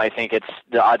general, I think it's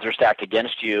the odds are stacked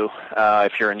against you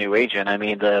if you're a new agent. I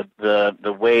mean,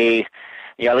 the way,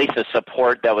 at least the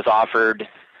support that was offered,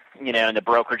 in the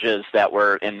brokerages that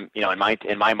were in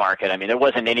my market. I mean, there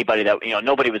wasn't anybody that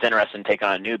nobody was interested in taking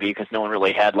on a newbie, because no one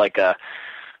really had like a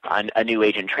new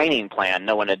agent training plan.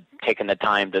 No one had taken the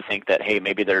time to think that, hey,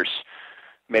 maybe there's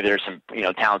some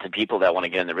talented people that want to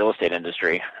get in the real estate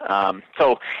industry.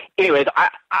 So, anyways,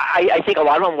 I think a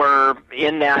lot of them were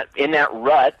in that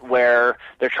rut where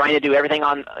they're trying to do everything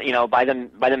on by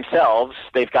themselves.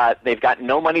 They've got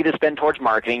no money to spend towards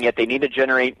marketing, yet they need to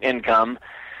generate income.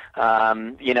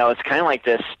 It's kind of like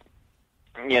this.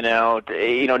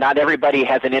 Not everybody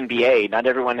has an MBA. Not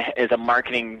everyone has a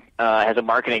marketing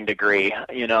degree.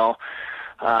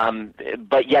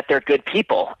 But yet they're good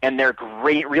people, and they're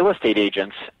great real estate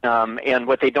agents. And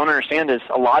what they don't understand is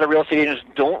a lot of real estate agents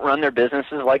don't run their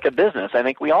businesses like a business. I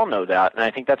think we all know that, and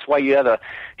I think that's why you have a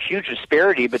huge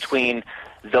disparity between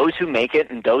those who make it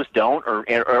and those don't,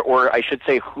 or I should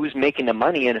say, who's making the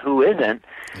money and who isn't.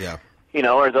 Yeah.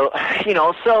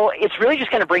 So it's really just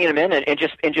kind of bringing them in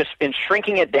and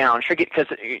shrinking it down, because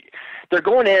they're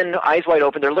going in eyes wide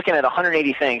open. They're looking at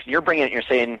 180 things. And you're bringing it and you're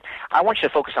saying, I want you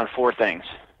to focus on 4 things.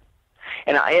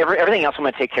 And everything else I'm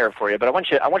going to take care of for you, but I want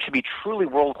you to be truly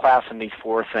world class in these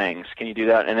 4 things. Can you do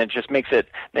that? And it just makes it,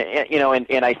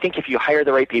 and I think if you hire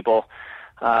the right people,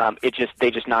 they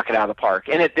just knock it out of the park.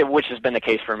 And which has been the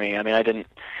case for me. I mean,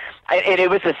 it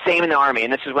was the same in the Army,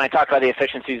 and this is when I talk about the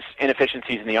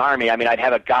inefficiencies in the Army. I mean, I'd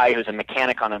have a guy who's a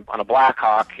mechanic on a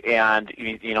Blackhawk, and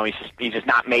he's just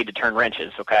not made to turn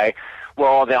wrenches. Okay,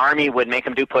 well, the Army would make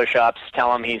him do push-ups,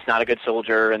 tell him he's not a good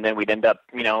soldier, and then we'd end up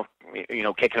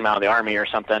kicking him out of the Army or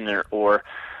something, or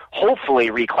hopefully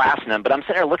reclassing him. But I'm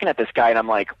sitting there looking at this guy, and I'm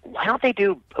like, why don't they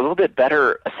do a little bit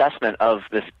better assessment of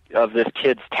this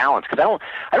kid's talents? Because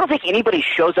I don't think anybody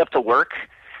shows up to work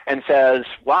and says,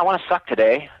 well, I want to suck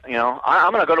today. I'm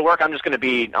going to go to work. I'm going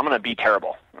to be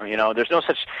terrible. There's no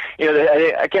such,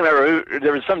 I can't remember,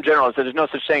 there was some general that said there's no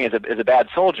such thing as a bad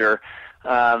soldier. So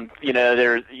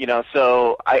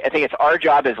I think it's our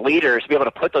job as leaders to be able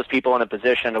to put those people in a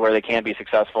position to where they can be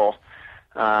successful.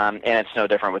 And it's no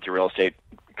different with your real estate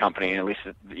company. At least,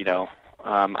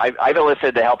 I've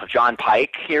enlisted the help of John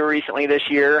Pike here recently this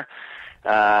year.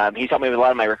 He's helped me with a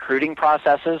lot of my recruiting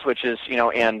processes, which is,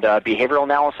 and behavioral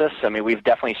analysis. I mean, we've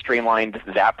definitely streamlined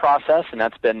that process, and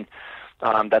that's been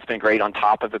great on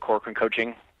top of the Corcoran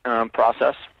coaching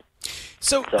process.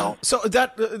 So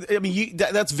that I mean,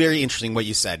 that's very interesting what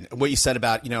you said. What you said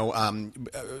about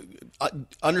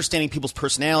understanding people's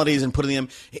personalities and putting them.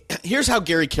 Here's how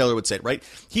Gary Keller would say it. Right?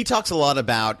 He talks a lot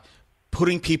about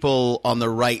putting people on the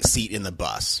right seat in the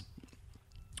bus.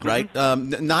 Right?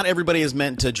 Mm-hmm. Not everybody is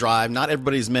meant to drive. Not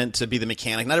everybody is meant to be the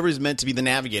mechanic. Not everybody is meant to be the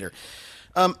navigator.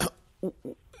 I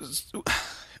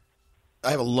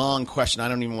have a long question. I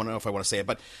don't even want to know if I want to say it,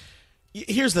 but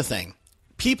here's the thing.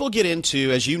 People get into,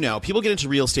 as you know,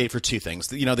 real estate for two things.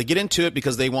 They get into it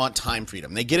because they want time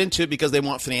freedom. They get into it because they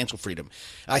want financial freedom.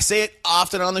 I say it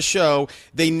often on the show.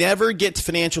 They never get to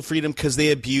financial freedom because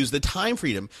they abuse the time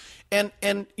freedom. And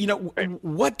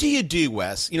what do you do,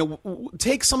 Wes?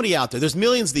 Take somebody out there. There's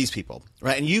millions of these people,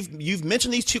 right? And you've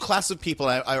mentioned these two classes of people,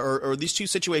 or these two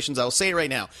situations. I'll say it right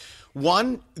now.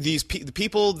 One, the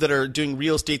people that are doing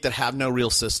real estate that have no real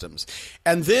systems.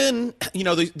 And then,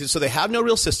 so they have no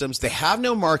real systems, they have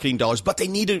no marketing dollars, but they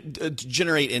need to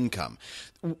generate income.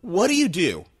 What do you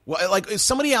do? Well, like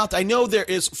somebody out there, I know there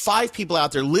is 5 people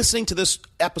out there listening to this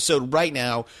episode right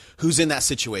now who's in that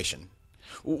situation.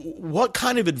 What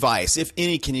kind of advice, if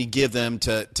any, can you give them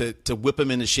to whip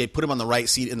them into shape, put them on the right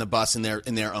seat in the bus in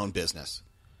their own business?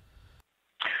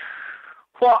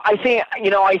 Well, I think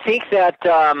that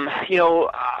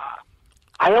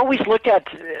I always look at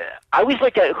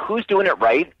who's doing it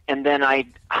right, and then I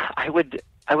would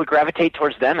gravitate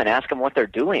towards them and ask them what they're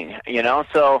doing.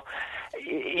 So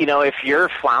if you're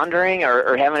floundering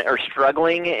or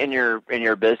struggling in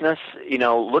your business,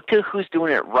 look to who's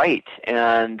doing it right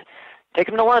and take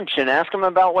them to lunch and ask them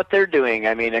about what they're doing.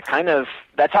 I mean, that's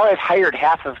how I've hired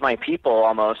half of my people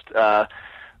almost,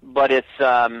 but it's.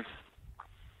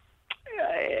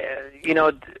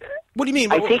 What do you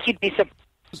mean? I think you'd be.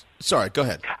 Sorry, go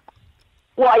ahead.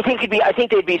 Well, I think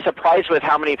they'd be surprised with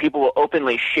how many people will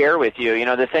openly share with you.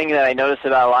 The thing that I notice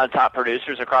about a lot of top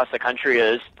producers across the country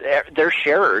is they're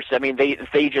sharers. I mean,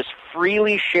 they just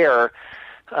freely share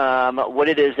what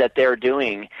it is that they're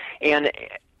doing. And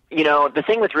the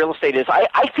thing with real estate is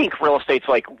I think real estate's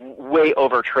like way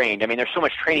overtrained. I mean, there's so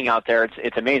much training out there.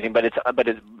 It's amazing,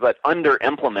 but under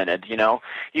implemented. You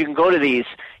can go to these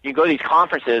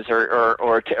conferences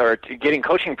or to getting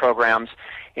coaching programs,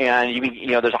 and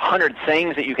there's 100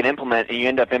 things that you can implement, and you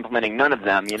end up implementing none of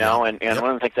them. And one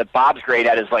of the things that Bob's great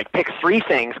at is like pick 3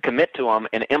 things, commit to them,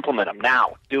 and implement them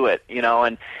now. Do it.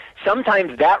 And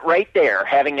sometimes that right there,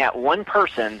 having that one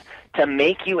person to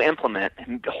make you implement,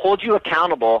 hold you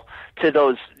accountable to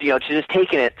those, to just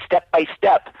taking it step by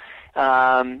step.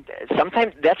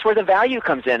 Sometimes that's where the value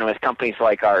comes in with companies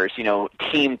like ours,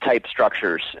 team type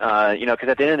structures, because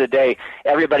at the end of the day,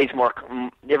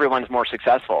 everyone's more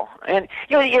successul. And,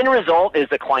 the end result is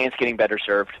the client's getting better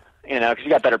served, because you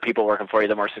got better people working for you,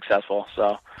 the more successful.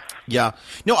 So. Yeah,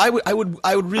 no, I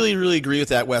would really, really agree with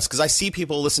that, Wes, because I see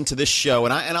people listen to this show,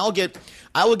 and I will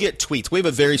get tweets. We have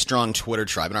a very strong Twitter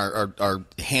tribe, and our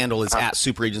handle is at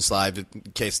Super Agents Live, in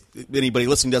case anybody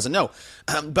listening doesn't know.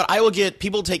 But I will get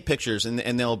people take pictures,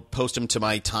 and they'll post them to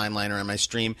my timeline or on my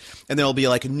stream, and there'll be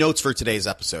like notes for today's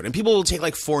episode, and people will take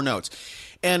like 4 notes.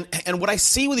 And what I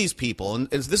see with these people, and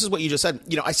this is what you just said,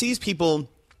 I see these people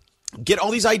get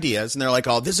all these ideas, and they're like,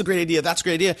 oh, this is a great idea, that's a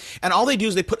great idea. And all they do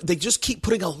is they just keep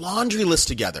putting a laundry list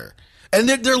together. And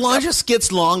their laundry just gets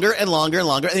longer and longer and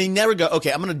longer, and they never go,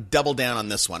 okay, I'm going to double down on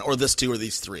this one or this 2 or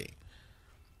these 3.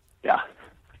 Yeah.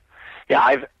 Yeah,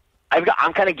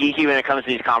 I'm kind of geeky when it comes to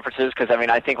these conferences because,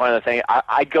 I think one of the things,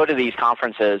 I'd go to these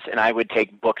conferences and I would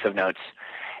take books of notes.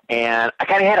 And I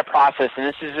kind of had a process, and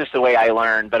this is just the way I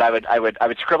learned, but I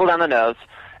would scribble down the notes.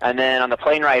 And then on the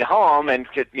plane ride home, and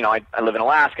I live in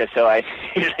Alaska, so I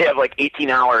usually have like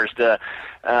 18 hours to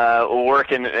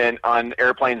work on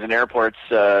airplanes and airports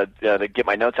to get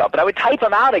my notes out. But I would type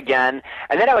them out again,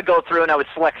 and then I would go through and I would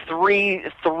select three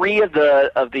of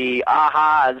the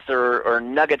ahas or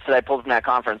nuggets that I pulled from that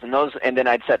conference, and then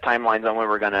I'd set timelines on when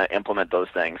we're going to implement those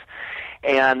things.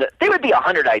 And there would be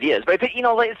 100 ideas, but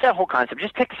it's that whole concept.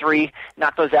 Just pick 3,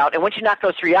 knock those out, and once you knock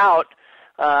those 3 out.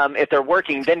 If they're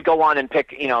working, then go on and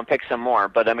pick some more.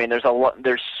 But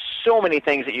there's so many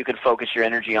things that you could focus your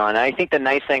energy on. And I think the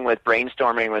nice thing with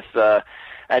brainstorming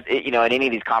at any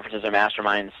of these conferences or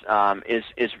masterminds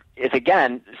is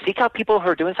again, seek out people who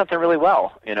are doing something really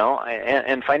well,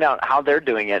 and find out how they're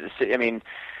doing it.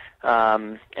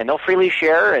 And they'll freely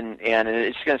share, and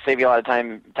it's going to save you a lot of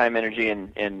time, energy,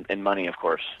 and money, of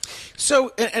course.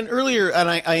 So, and earlier, and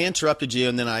I interrupted you,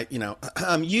 and then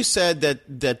you said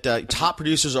that top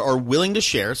producers are willing to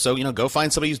share. So, go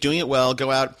find somebody who's doing it well, go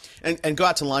out and go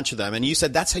out to lunch with them. And you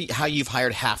said that's how you've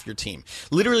hired half your team.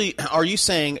 Literally, are you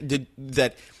saying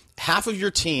that half of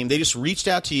your team, they just reached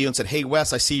out to you and said, "Hey,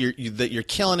 Wes, I see that you're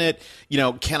killing it. You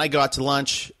know, can I go out to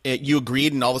lunch?" You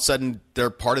agreed, and all of a sudden they're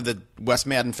part of the Wes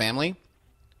Madden family?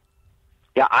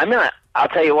 Yeah, I'll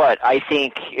tell you what. I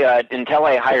think until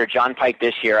I hired John Pike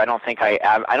this year, I don't think I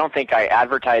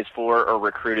advertised for or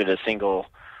recruited a single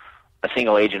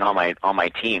agent on my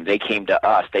team. They came to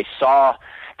us. They saw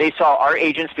our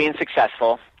agents being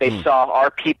successful. They saw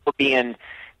our people being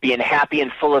happy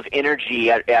and full of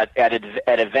energy at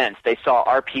events. They saw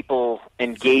our people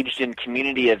engaged in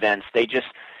community events. They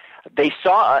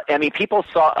saw, I mean, people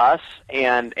saw us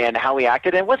and how we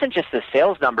acted. And it wasn't just the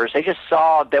sales numbers. They just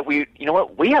saw that we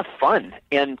have fun.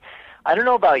 And I don't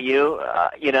know about you,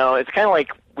 it's kind of like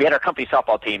we had our company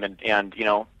softball team and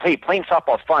hey, playing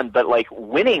softball is fun, but like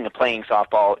winning playing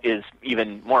softball is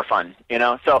even more fun,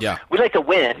 So yeah. We like to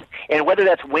win. And whether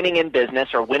that's winning in business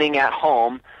or winning at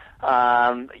home,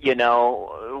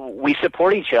 we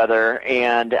support each other,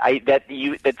 and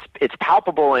it's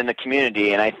palpable in the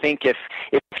community. And I think if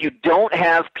you don't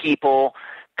have people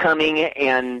coming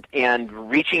and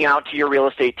reaching out to your real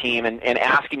estate team and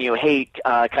asking you, hey,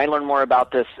 can I learn more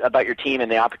about your team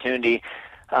and the opportunity,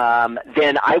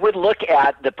 then I would look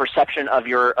at the perception of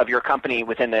your company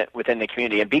within the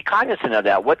community and be cognizant of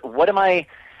that. What am I?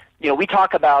 We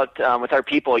talk about with our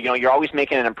people. You're always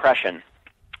making an impression.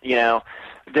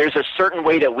 There's a certain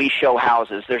way that we show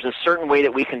houses. There's a certain way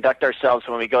that we conduct ourselves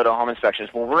when we go to home inspections.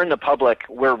 When we're in the public,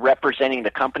 we're representing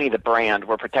the company, the brand.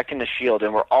 We're protecting the shield,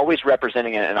 and we're always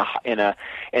representing it in a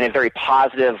very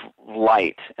positive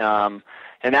light. And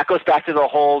that goes back to the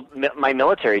whole my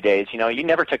military days. You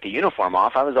never took the uniform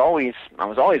off. I was always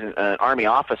an Army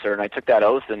officer, and I took that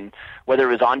oath. And whether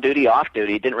it was on duty, off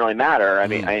duty, it didn't really matter. I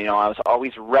mean, I was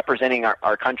always representing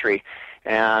our country.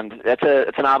 And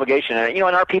it's an obligation, and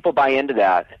and our people buy into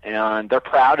that, and they're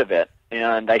proud of it.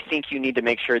 And I think you need to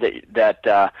make sure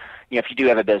that if you do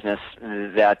have a business,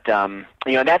 that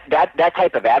that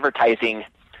type of advertising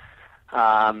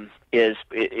is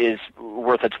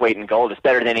worth its weight in gold. It's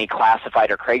better than any classified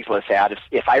or Craigslist ad.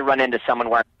 If I run into someone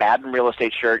wearing a Madden real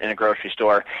estate shirt in a grocery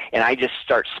store and I just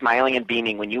start smiling and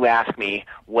beaming when you ask me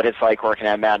what it's like working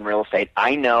at Madden real estate,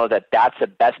 I know that that's the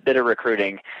best bit of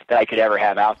recruiting that I could ever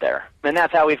have out there. And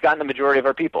that's how we've gotten the majority of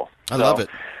our people. I love it.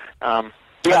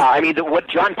 Yeah, I mean, what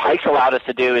John Pike's allowed us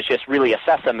to do is just really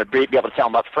assess them and be able to tell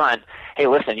them up front, hey,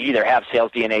 listen, you either have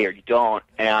sales DNA or you don't,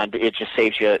 and it just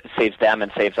saves them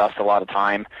and saves us a lot of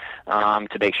time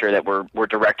to make sure that we're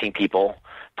directing people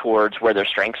towards where their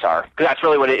strengths are. Because that's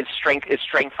really what it is. Strength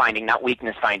finding, not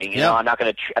weakness finding. I'm not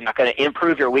going to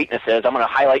improve your weaknesses. I'm going to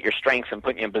highlight your strengths and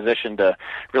put you in position to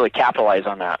really capitalize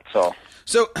on that.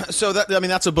 So that, I mean,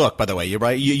 that's a book, by the way. You're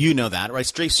right. You know that, right?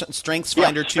 Strengths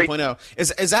Finder 2.0.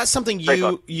 Is that something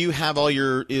you have all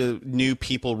your new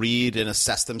people read and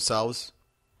assess themselves?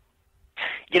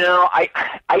 I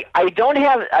don't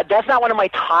have. That's not one of my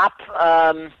top.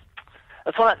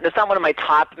 That's not one of my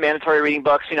top mandatory reading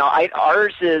books.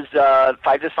 Ours is 5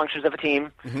 Dysfunctions of a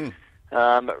Team.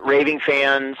 Mm-hmm. Raving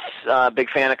fans, big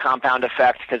fan of Compound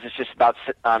Effect because it's just about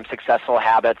successful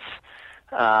habits.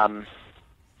 I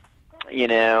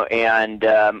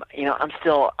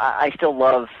still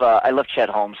love Chet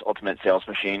Holmes' Ultimate Sales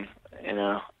Machine.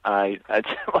 It's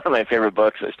one of my favorite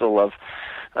books. I still love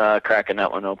cracking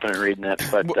that one open and reading it.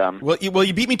 But well,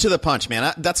 you beat me to the punch,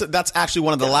 man. That's actually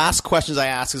one of the last questions I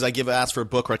ask is I ask for a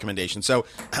book recommendation. So,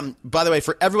 by the way,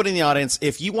 for everybody in the audience,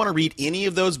 if you want to read any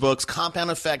of those books,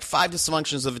 Compound Effect, 5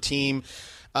 Dysfunctions of a Team,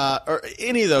 or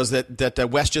any of those that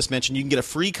Wes just mentioned, you can get a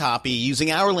free copy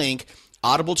using our link,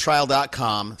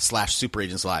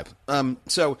 audibletrial.com/superagentslive.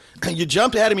 So you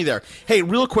jumped ahead of me there. Hey,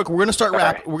 real quick, we're gonna start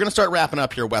wrapping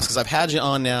up here, Wes, because I've had you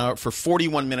on now for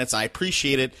 41 minutes. I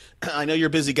appreciate it. I know you're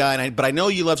a busy guy, but I know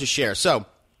you love to share. So,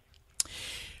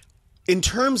 in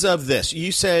terms of this,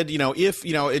 you said if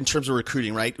in terms of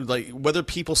recruiting, right? Like whether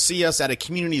people see us at a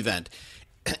community event.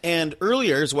 And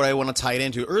earlier is what I want to tie it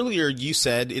into. Earlier, you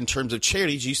said in terms of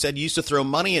charities, you said you used to throw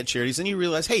money at charities, and you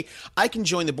realized, hey, I can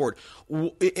join the board.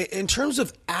 In terms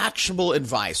of actionable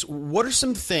advice, what are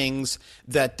some things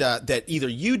that either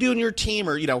you do in your team,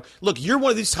 or look, you're one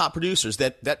of these top producers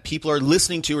that people are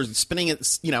listening to or spending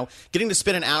it, getting to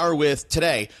spend an hour with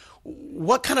today.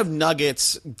 What kind of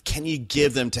nuggets can you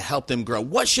give them to help them grow?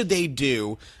 What should they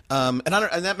do? And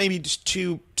that may be just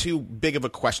too big of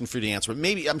a question for you to answer, but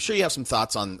maybe I'm sure you have some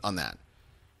thoughts on that.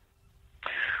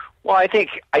 Well, I think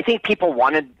people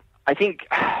I think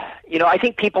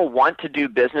people want to do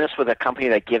business with a company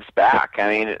that gives back. I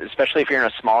mean, especially if you're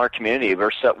in a smaller community. We're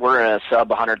in a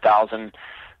sub 100,000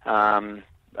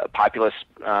 populous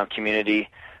community.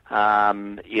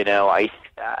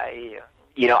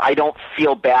 I don't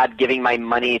feel bad giving my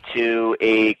money to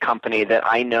a company that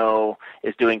I know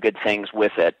is doing good things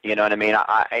with it. You know what I mean?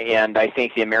 And I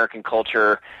think the American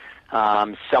culture,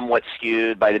 somewhat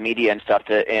skewed by the media and stuff,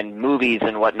 and movies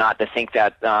and whatnot, to think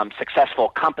that successful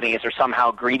companies are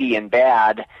somehow greedy and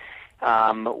bad,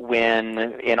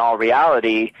 when in all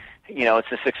reality, it's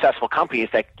the successful companies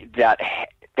that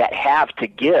have to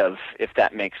give, if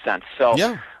that makes sense. So.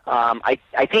 Yeah. I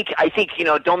think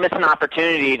don't miss an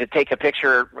opportunity to take a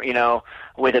picture,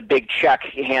 with a big check,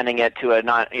 handing it to a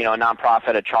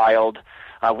nonprofit, a child.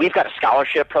 We've got a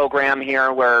scholarship program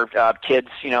here where kids,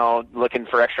 looking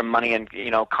for extra money and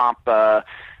comp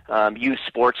youth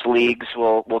sports leagues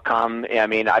will come. I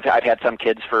mean, I've had some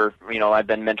kids for I've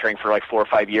been mentoring for like 4 or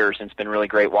 5 years, and it's been really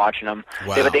great watching them.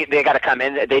 Wow. They got to come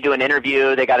in. They do an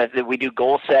interview. We do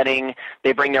goal setting.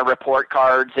 They bring their report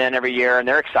cards in every year, and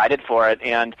they're excited for it.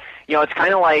 And it's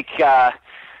kind of like their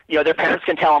parents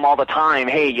can tell them all the time,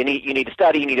 hey, you need to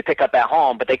study, you need to pick up at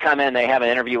home. But they come in, they have an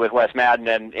interview with Wes Madden,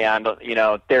 and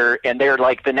they're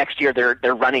like the next year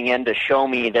they're running in to show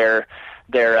me their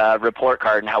report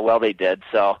card and how well they did.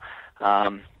 So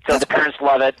the parents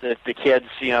love it. The kids,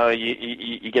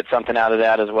 you get something out of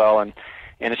that as well, and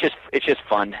it's just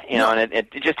fun, and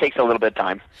it just takes a little bit of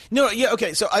time. No, yeah,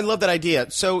 okay. So I love that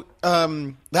idea. So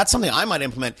that's something I might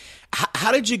implement.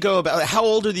 How did you go about? How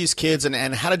old are these kids, and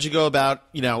how did you go about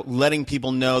letting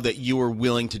people know that you were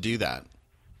willing to do that?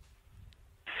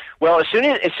 Well, as soon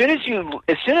as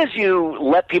you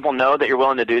let people know that you're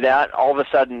willing to do that, all of a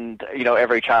sudden,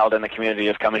 every child in the community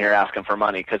is coming here asking for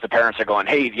money, because the parents are going,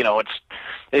 hey,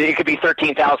 it could be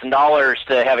 $13,000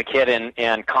 to have a kid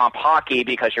in comp hockey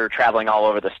because you're traveling all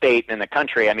over the state and the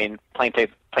country. I mean, plane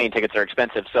tickets are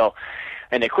expensive, so,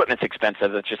 and the equipment's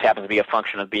expensive. It just happens to be a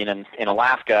function of being in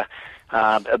Alaska.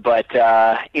 And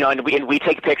we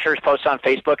take pictures, post on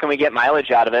Facebook, and we get mileage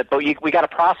out of it. But we got a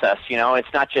process.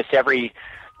 It's not just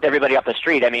everybody up the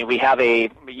street. I mean, we have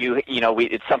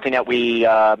it's something that we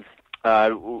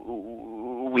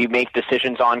make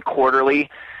decisions on quarterly.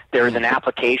 There's an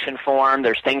application form.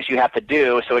 There's things you have to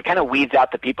do. So it kind of weeds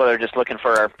out the people that are just looking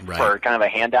for kind of a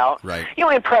handout. Right.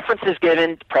 And preferences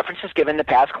given to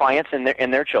past clients and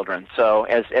their children. So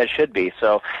as should be.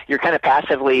 So you're kind of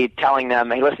passively telling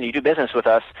them, hey, listen, you do business with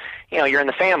us. You're in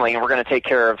the family, and we're going to take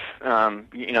care of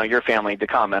your family to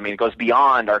come. I mean, it goes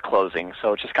beyond our closing.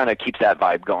 So it just kind of keeps that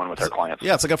vibe going with our clients.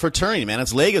 Yeah, it's like a fraternity, man.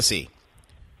 It's legacy.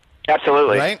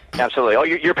 Absolutely. Right? Absolutely. Oh,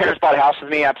 your parents bought a house with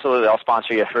me? Absolutely. I'll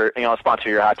sponsor you I'll sponsor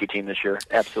your hockey team this year.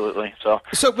 Absolutely. But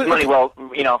money,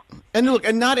 And look,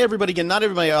 and not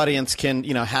everybody audience can,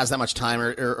 has that much time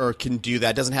or can do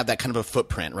that. Doesn't have that kind of a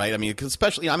footprint, right? I mean, 'cause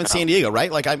especially, I'm in San Diego,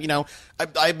 right? Like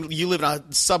you live in a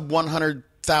sub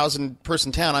 100,000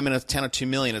 person town. I'm in a town of 2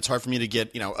 million. It's hard for me to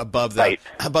get, above the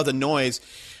noise.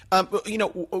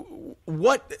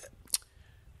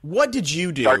 What did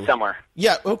you do? Start somewhere.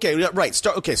 Yeah. Okay. Right.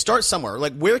 Start somewhere.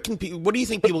 Like, where can people? What do you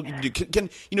think people can do? Can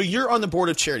you're on the board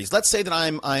of charities. Let's say that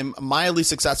I'm mildly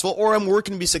successful, or I'm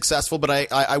working to be successful, but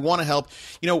I want to help.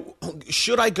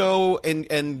 Should I go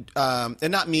and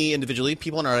not me individually,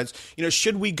 people in our audience.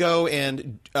 Should we go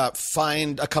and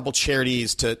find a couple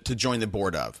charities to join the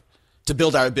board of, to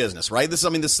build our business? Right.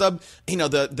 The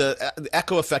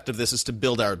echo effect of this is to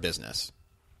build our business.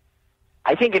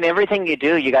 I think in everything you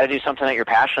do, you got to do something that you're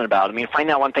passionate about. I mean, find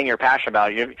that one thing you're passionate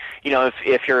about. If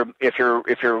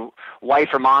your wife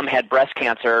or mom had breast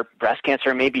cancer,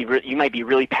 you might be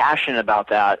really passionate about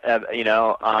that. I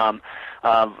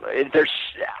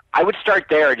would start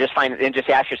there, just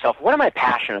ask yourself, what am I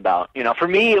passionate about? For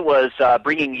me, it was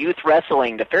bringing youth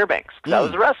wrestling to Fairbanks, because I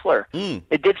was a wrestler.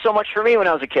 It did so much for me when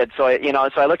I was a kid. So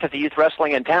I looked at the youth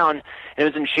wrestling in town, and it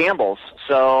was in shambles.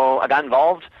 So I got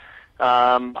involved.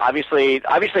 Obviously,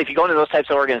 if you go into those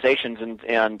types of organizations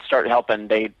and start helping,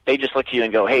 they just look to you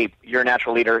and go, "Hey, you're a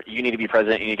natural leader. You need to be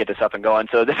president. You need to get this up and going."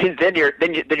 So then you're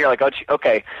like,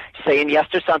 okay, saying yes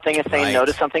to something and saying no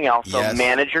to something else. So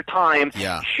manage your time.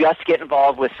 Yeah. Just get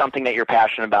involved with something that you're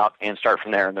passionate about and start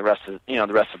from there, and the rest will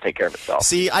take care of itself.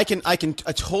 See, I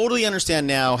totally understand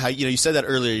now how you said that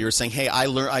earlier. You were saying, "Hey, I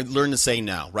learned to say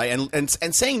no," right?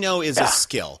 And saying no is a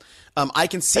skill. I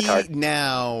can see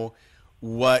now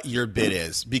what your bid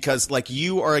is, because like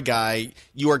you are a guy,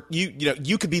 you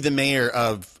could be the mayor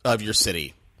of your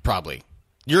city, probably.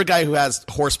 You're a guy who has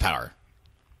horsepower.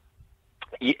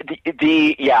 I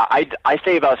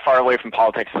stay about as far away from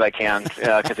politics as I can,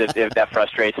 because that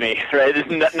frustrates me. Right?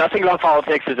 Nothing about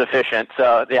politics is efficient.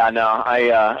 So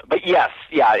but yes,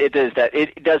 it is that.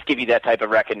 It does give you that type of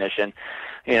recognition,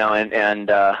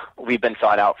 and we've been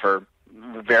sought out for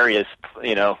various,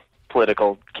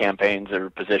 political campaigns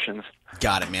or positions.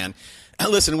 Got it, man.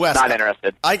 Listen, Wes. Not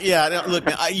interested. Look,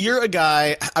 man, you're a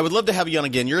guy. I would love to have you on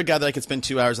again. You're a guy that I could spend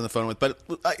 2 hours on the phone with. But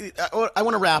I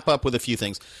want to wrap up with a few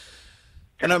things.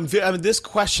 And this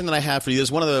question that I have for you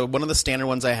is one of the standard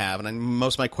ones I have, and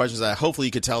most of my questions, hopefully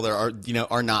you could tell there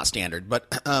are not standard.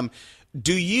 But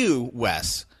do you,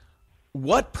 Wes,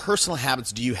 what personal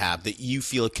habits do you have that you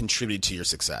feel contributed to your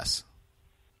success?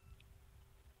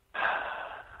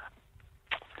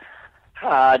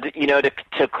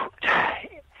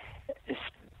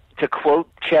 To quote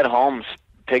Chet Holmes,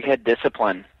 "Pighead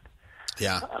discipline."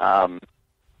 Yeah.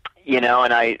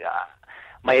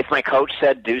 And if my coach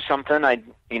said do something, I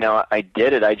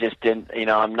did it. I just didn't.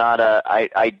 I'm not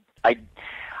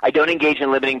I don't engage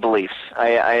in limiting beliefs.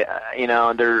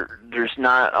 There's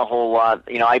not a whole lot.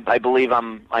 I believe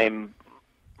I'm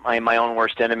my own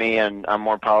worst enemy, and I'm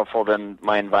more powerful than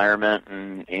my environment,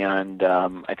 and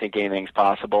I think anything's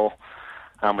possible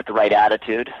with the right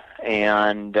attitude.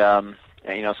 And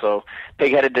so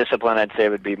pig-headed discipline, I'd say,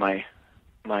 would be my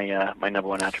number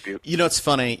one attribute. It's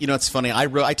funny.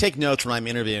 I take notes when I'm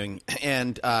interviewing,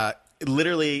 and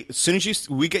literally as soon as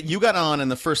you got on in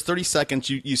the first 30 seconds,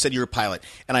 you said you were a pilot,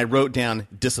 and I wrote down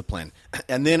discipline,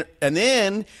 and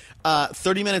then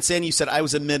 30 minutes in, you said I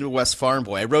was a Midwest farm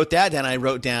boy. I wrote that down. I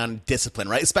wrote down discipline,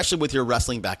 right? Especially with your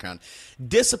wrestling background,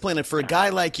 discipline. And for a guy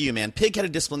like you, man,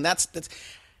 pig-headed discipline. That's.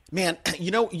 Man,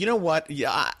 you know what?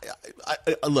 Yeah,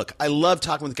 look, I love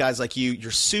talking with guys like you. You're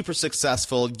super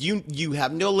successful. You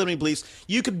have no limiting beliefs.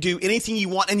 You could do anything you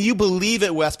want, and you believe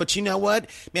it, Wes. But you know what,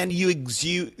 man? You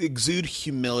exude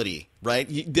humility, right?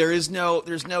 There's no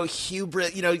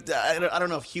hubris. I don't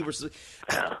know if hubris.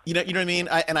 You know what I mean?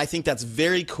 And I think that's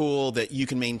very cool that you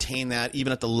can maintain that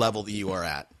even at the level that you are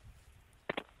at.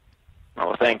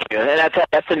 Oh, thank you. And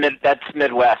that's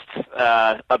Midwest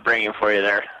upbringing for you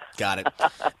there. Got it.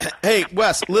 Hey,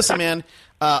 Wes, listen, man.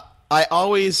 I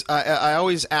always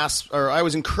ask, or I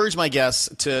always encourage my guests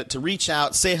to reach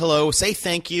out, say hello, say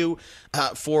thank you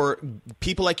for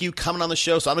people like you coming on the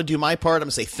show. So I'm going to do my part. I'm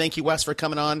going to say thank you, Wes, for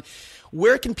coming on.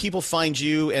 Where can people find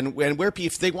you, and where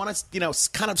if they want to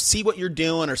kind of see what you're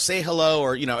doing, or say hello,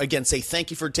 or again say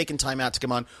thank you for taking time out to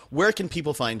come on? Where can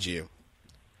people find you?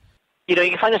 You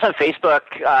can find us on Facebook,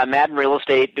 Madden Real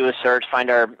Estate. Do a search.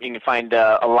 You can find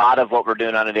a lot of what we're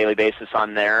doing on a daily basis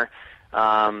on there.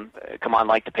 Come on,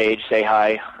 like the page, say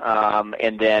hi,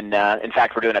 and then in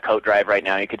fact, we're doing a coat drive right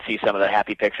now. You can see some of the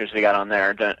happy pictures we got on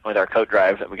there with our coat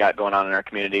drive that we got going on in our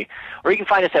community. Or you can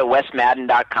find us at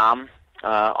wesmadden.com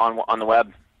on the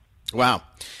web. Wow.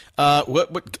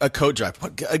 What a code drive.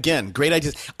 Again, great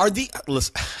ideas.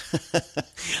 Listen,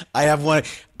 I have one.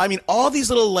 I mean, all these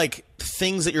little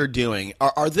things that you're doing,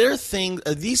 are there things,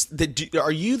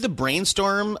 are you the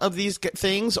brainstorm of these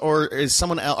things, or is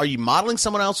someone else, are you modeling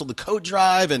someone else with the code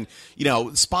drive and,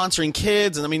 sponsoring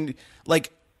kids? And I mean,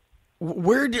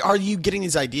 where are you getting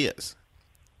these ideas?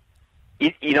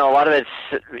 A lot of it's,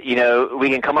 we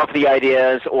can come up with the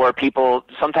ideas, or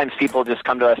sometimes people just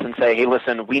come to us and say, hey,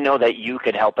 listen, we know that you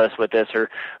could help us with this,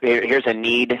 or here's a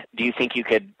need. Do you think you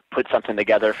could put something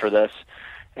together for this?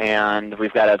 And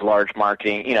we've got a large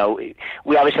marketing,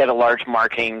 we obviously have a large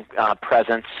marketing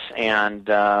presence, and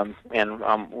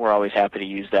we're always happy to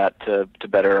use that to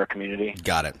better our community.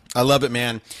 Got it. I love it,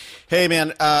 man. Hey,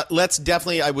 man, I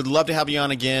would love to have you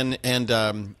on again, and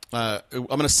I'm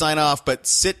going to sign off, but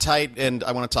sit tight, and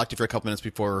I want to talk to you for a couple minutes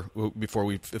before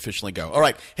we officially go. All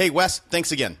right. Hey, Wes,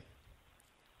 thanks again.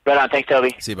 Right on. Thanks,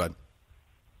 Toby. See you, bud.